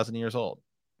 6,000 years old.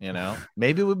 You know,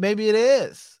 maybe it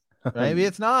is. Maybe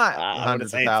it's not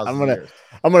hundreds of thousands of years.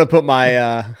 I'm gonna put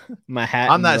my my hat.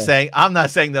 I'm not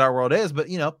saying that our world is, but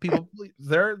you know, people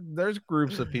there's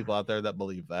groups of people out there that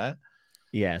believe that.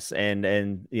 Yes,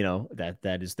 and you know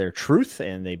that is their truth,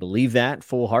 and they believe that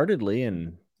full-heartedly,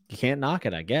 and you can't knock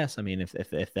it, I guess. I mean,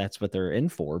 if that's what they're in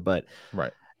for, but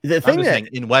right. The thing that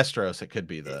in Westeros, it could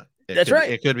be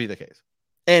it could be the case.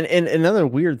 And another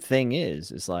weird thing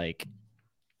is like,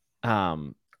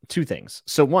 two things.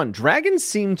 So one, dragons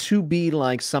seem to be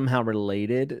like somehow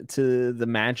related to the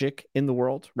magic in the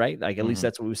world, right? Like at least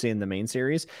that's what we see in the main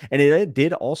series. And it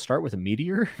did all start with a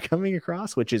meteor coming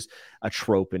across, which is a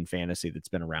trope in fantasy that's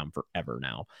been around forever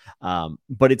now.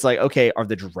 But it's like, okay, are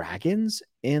the dragons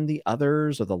and the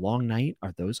others of the Long Night,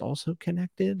 are those also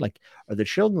connected? Like, are the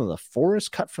children of the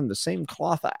forest cut from the same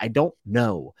cloth? I don't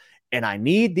know. And I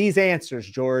need these answers,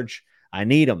 George. I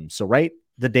need them. So write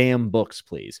the damn books,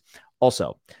 please.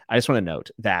 Also, I just want to note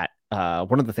that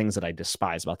one of the things that I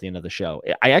despise about the end of the show,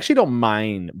 I actually don't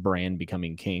mind Bran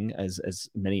becoming king as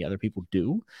many other people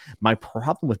do. My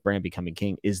problem with Bran becoming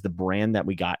king is the Bran that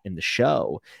we got in the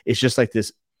show. It's just like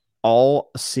this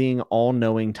all-seeing,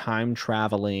 all-knowing,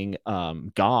 time-traveling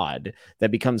god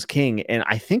that becomes king. And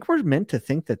I think we're meant to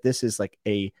think that this is like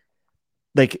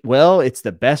well, it's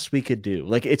the best we could do.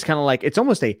 Like, it's kind of like, it's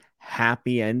almost a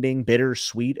happy ending,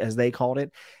 bittersweet, as they called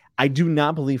it. I do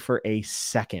not believe for a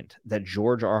second that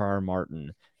George R.R.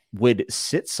 Martin would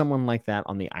sit someone like that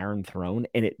on the Iron Throne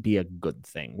and it be a good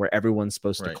thing where everyone's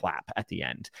supposed to clap at the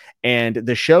end. And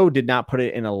the show did not put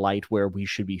it in a light where we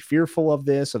should be fearful of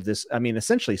this. I mean,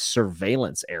 essentially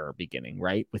surveillance era beginning,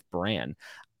 right? With Bran.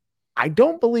 I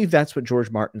don't believe that's what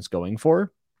George Martin's going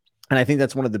for. And I think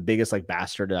that's one of the biggest like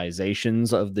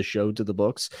bastardizations of the show to the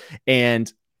books.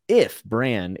 And if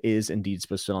Bran is indeed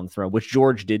supposed to sit on the throne, which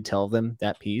George did tell them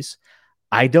that piece,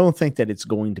 I don't think that it's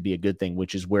going to be a good thing,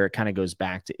 which is where it kind of goes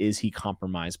back to, is he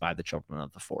compromised by the children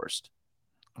of the forest?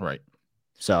 Right.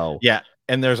 So yeah.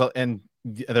 And there's a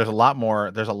lot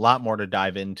more to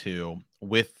dive into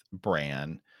with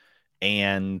Bran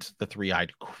and the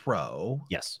three-eyed crow.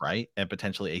 Yes. Right. And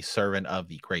potentially a servant of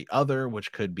the great other,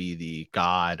 which could be the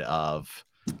god of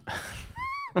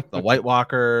the White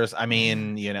Walkers. I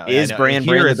mean, you know, is Bran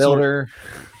the Builder?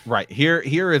 Right. Here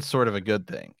it's sort of a good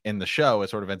thing. In the show, it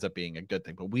sort of ends up being a good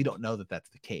thing, but we don't know that that's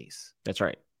the case. That's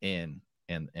right. In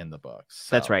the books.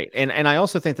 So. That's right. And I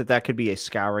also think that could be a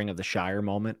scouring of the Shire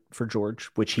moment for George,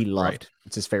 which he loved. Right.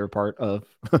 It's his favorite part of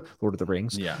Lord of the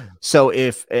Rings. Yeah. So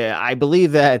if I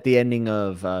believe that the ending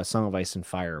of Song of Ice and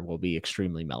Fire will be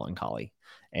extremely melancholy.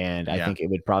 And I think it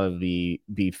would probably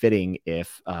be fitting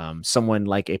if someone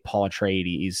like a Paul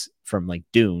Atreides from like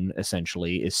Dune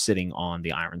essentially is sitting on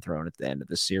the Iron Throne at the end of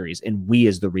the series, and we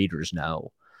as the readers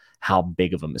know how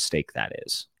big of a mistake that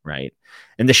is, right?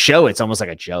 In the show, it's almost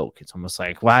like a joke. It's almost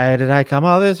like, why did I come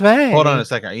all this way? Hold on a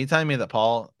second. Are you telling me that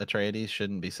Paul Atreides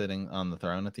shouldn't be sitting on the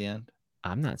throne at the end?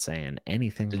 I'm not saying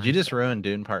anything. Did you just ruin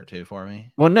Dune Part 2 for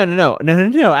me? Well, no,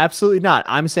 absolutely not.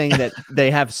 I'm saying that they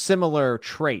have similar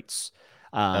traits.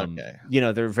 Okay. You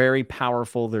know, they're very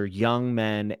powerful. They're young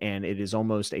men, and it is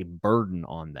almost a burden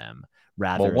on them.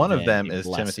 Rather, well, one of them is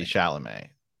Timothée Chalamet.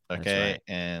 Okay, right.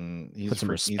 and put some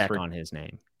respect on his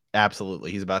name.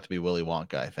 Absolutely, he's about to be Willy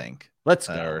Wonka, I think. Let's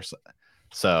go.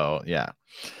 So yeah.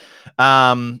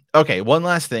 Okay, one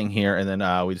last thing here, and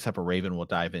then we just have a Raven we'll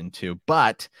dive into.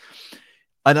 But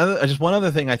one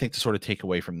other thing I think to sort of take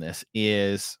away from this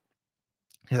is,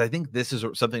 because I think this is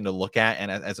something to look at, and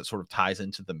as it sort of ties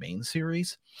into the main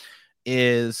series,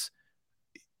 is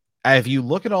if you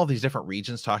look at all these different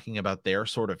regions talking about their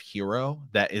sort of hero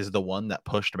that is the one that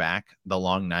pushed back the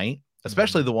Long Night,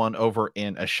 especially the one over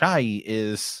in Asshai,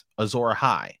 is Azor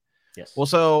Ahai. Yes. Well,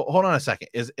 so hold on a second.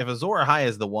 If Azor Ahai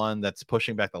is the one that's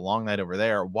pushing back the Long Night over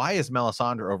there, why is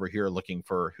Melisandre over here looking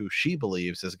for who she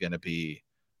believes is going to be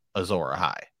Azor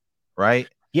Ahai? Right?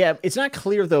 Yeah, it's not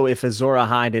clear though if Azor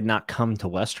Ahai did not come to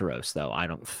Westeros, though. I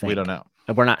don't think. We don't know.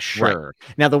 We're not sure.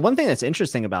 Right. Now, the one thing that's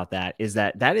interesting about that is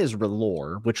that is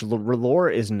R'hllor, which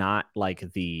R'hllor is not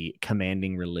like the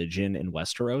commanding religion in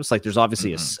Westeros. Like, there's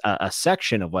obviously a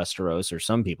section of Westeros, or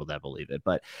some people that believe it,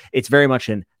 but it's very much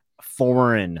an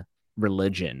foreign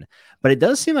religion. But it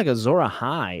does seem like Azor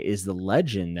Ahai is the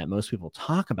legend that most people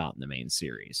talk about in the main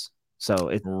series. So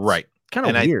it's kind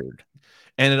of weird.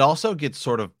 And it also gets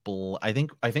sort of, I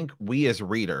think we as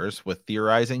readers with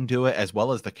theorizing do it, as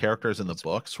well as the characters in the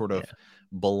book sort of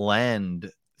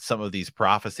blend some of these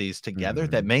prophecies together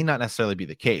that may not necessarily be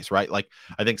the case, right? Like,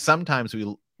 I think sometimes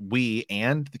we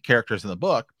and the characters in the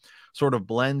book sort of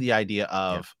blend the idea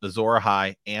of Azor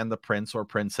Ahai and the prince or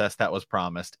princess that was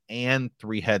promised and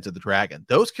 3 heads of the dragon.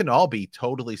 Those can all be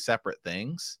totally separate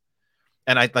things.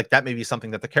 And I like that may be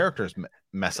something that the characters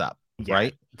mess up. Yeah.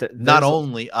 Right. Not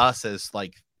only us as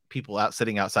like people out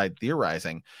sitting outside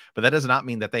theorizing, but that does not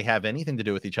mean that they have anything to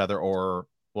do with each other or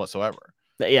whatsoever.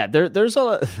 Yeah, there's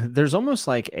almost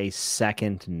like a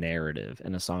second narrative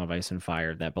in A Song of Ice and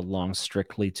Fire that belongs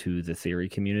strictly to the theory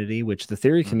community, which the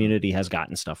theory community has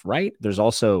gotten stuff right. There's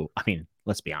also, I mean,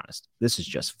 let's be honest, this is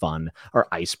just fun. Or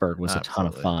Iceberg was a ton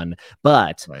of fun.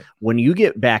 But when you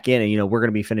get back in, and you know, we're going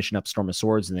to be finishing up Storm of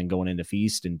Swords and then going into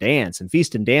Feast and Dance. And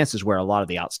Feast and Dance is where a lot of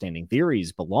the outstanding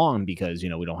theories belong, because, you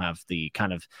know, we don't have the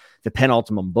kind of the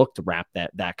penultimate book to wrap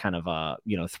that kind of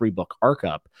 3-book arc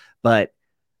up. But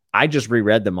I just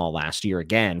reread them all last year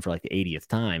again for like the 80th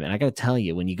time. And I got to tell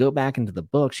you, when you go back into the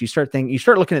books, you start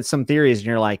looking at some theories and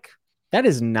you're like, that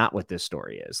is not what this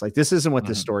story is. Like, this isn't what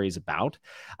this story is about.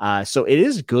 So it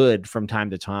is good from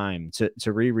time to time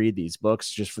to reread these books,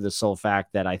 just for the sole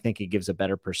fact that I think it gives a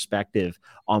better perspective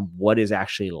on what is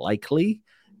actually likely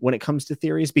when it comes to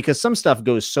theories, because some stuff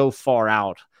goes so far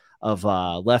out of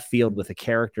left field with a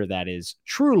character that is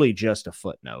truly just a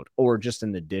footnote or just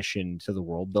an addition to the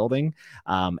world building,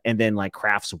 and then like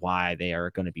crafts why they are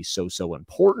going to be so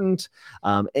important.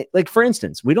 Like, for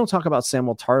instance, we don't talk about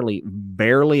Samwell Tarly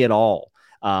barely at all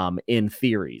in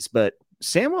theories, but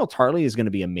Samwell Tarly is going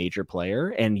to be a major player,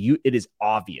 and it is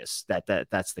obvious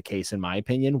that's the case, in my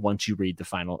opinion. Once you read the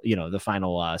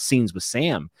final scenes with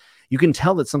Sam, you can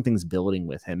tell that something's building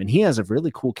with him, and he has a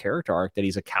really cool character arc that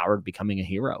he's a coward becoming a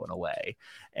hero in a way.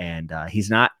 And he's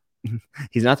not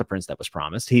the prince that was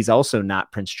promised. He's also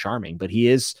not Prince Charming, but he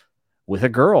is with a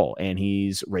girl, and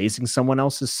he's raising someone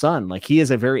else's son. Like, he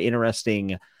is a very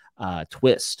interesting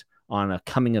twist on a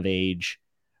coming of age.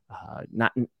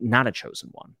 Not a chosen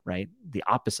one, right? The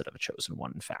opposite of a chosen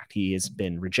one. In fact, he has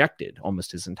been rejected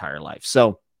almost his entire life.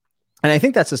 So, and I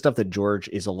think that's the stuff that George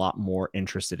is a lot more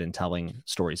interested in telling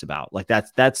stories about. Like,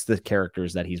 that's the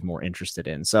characters that he's more interested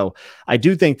in. So I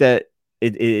do think that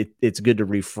it's good to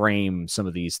reframe some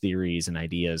of these theories and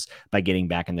ideas by getting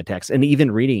back in the text, and even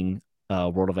reading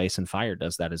World of Ice and Fire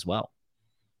does that as well.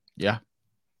 Yeah.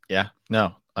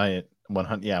 No, I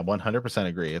 100%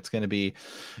 agree. It's going to be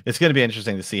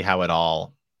interesting to see how it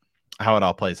all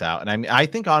plays out. And I mean, I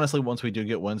think honestly, once we do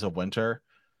get Winds of Winter,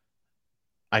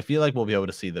 I feel like we'll be able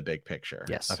to see the big picture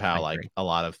of how like a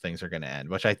lot of things are going to end,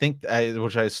 which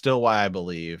is still why I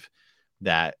believe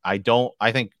that I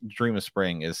think Dream of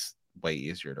Spring is way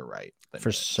easier to write.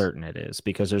 For certain it is,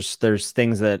 because there's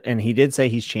things that, and he did say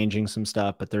he's changing some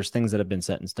stuff, but there's things that have been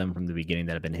set in stone from the beginning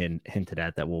that have been hinted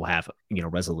at that will have,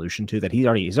 resolution to, that he's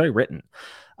already written.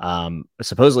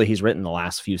 Supposedly he's written the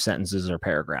last few sentences or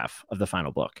paragraph of the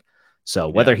final book. So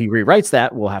whether he rewrites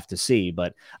that, we'll have to see.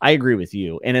 But I agree with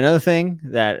you. And another thing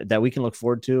that we can look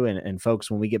forward to, and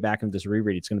folks, when we get back into this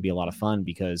reread, it's going to be a lot of fun,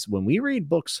 because when we read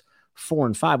books 4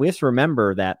 and 5, we have to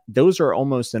remember that those are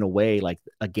almost in a way like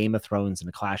a Game of Thrones and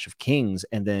a Clash of Kings.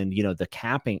 And then,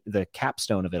 the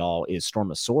capstone of it all is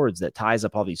Storm of Swords that ties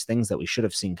up all these things that we should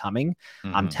have seen coming.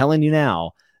 I'm telling you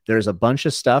now, there's a bunch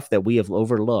of stuff that we have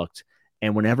overlooked.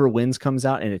 And whenever Winds comes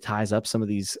out and it ties up some of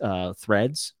these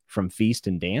threads from Feast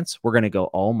and Dance, we're going to go,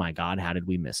 oh my God, how did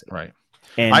we miss it? Right.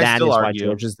 And that is why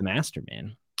George is the master,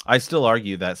 man. I still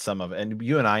argue that some of, and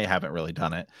you and I haven't really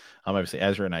done it. Obviously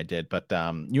Ezra and I did, but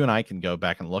you and I can go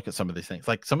back and look at some of these things.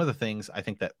 Like some of the things I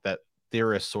think that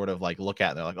theorists sort of like look at,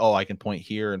 and they're like, oh, I can point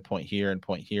here and point here and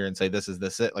point here and say, this is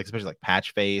it. Like, especially like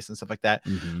patch face and stuff like that.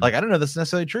 Like, I don't know this is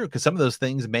necessarily true, because some of those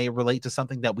things may relate to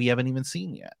something that we haven't even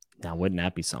seen yet. Now, wouldn't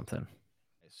that be something?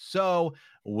 So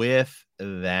with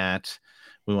that,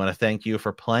 we want to thank you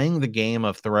for playing the Game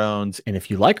of Thrones. And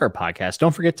if you like our podcast,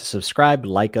 don't forget to subscribe,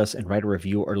 like us, and write a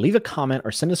review, or leave a comment,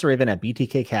 or send us a raven at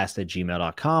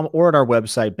btkcast@gmail.com, or at our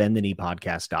website,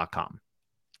 bendthekneepodcast.com.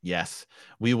 Yes,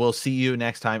 we will see you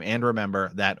next time. And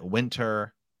remember that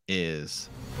winter is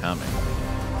coming.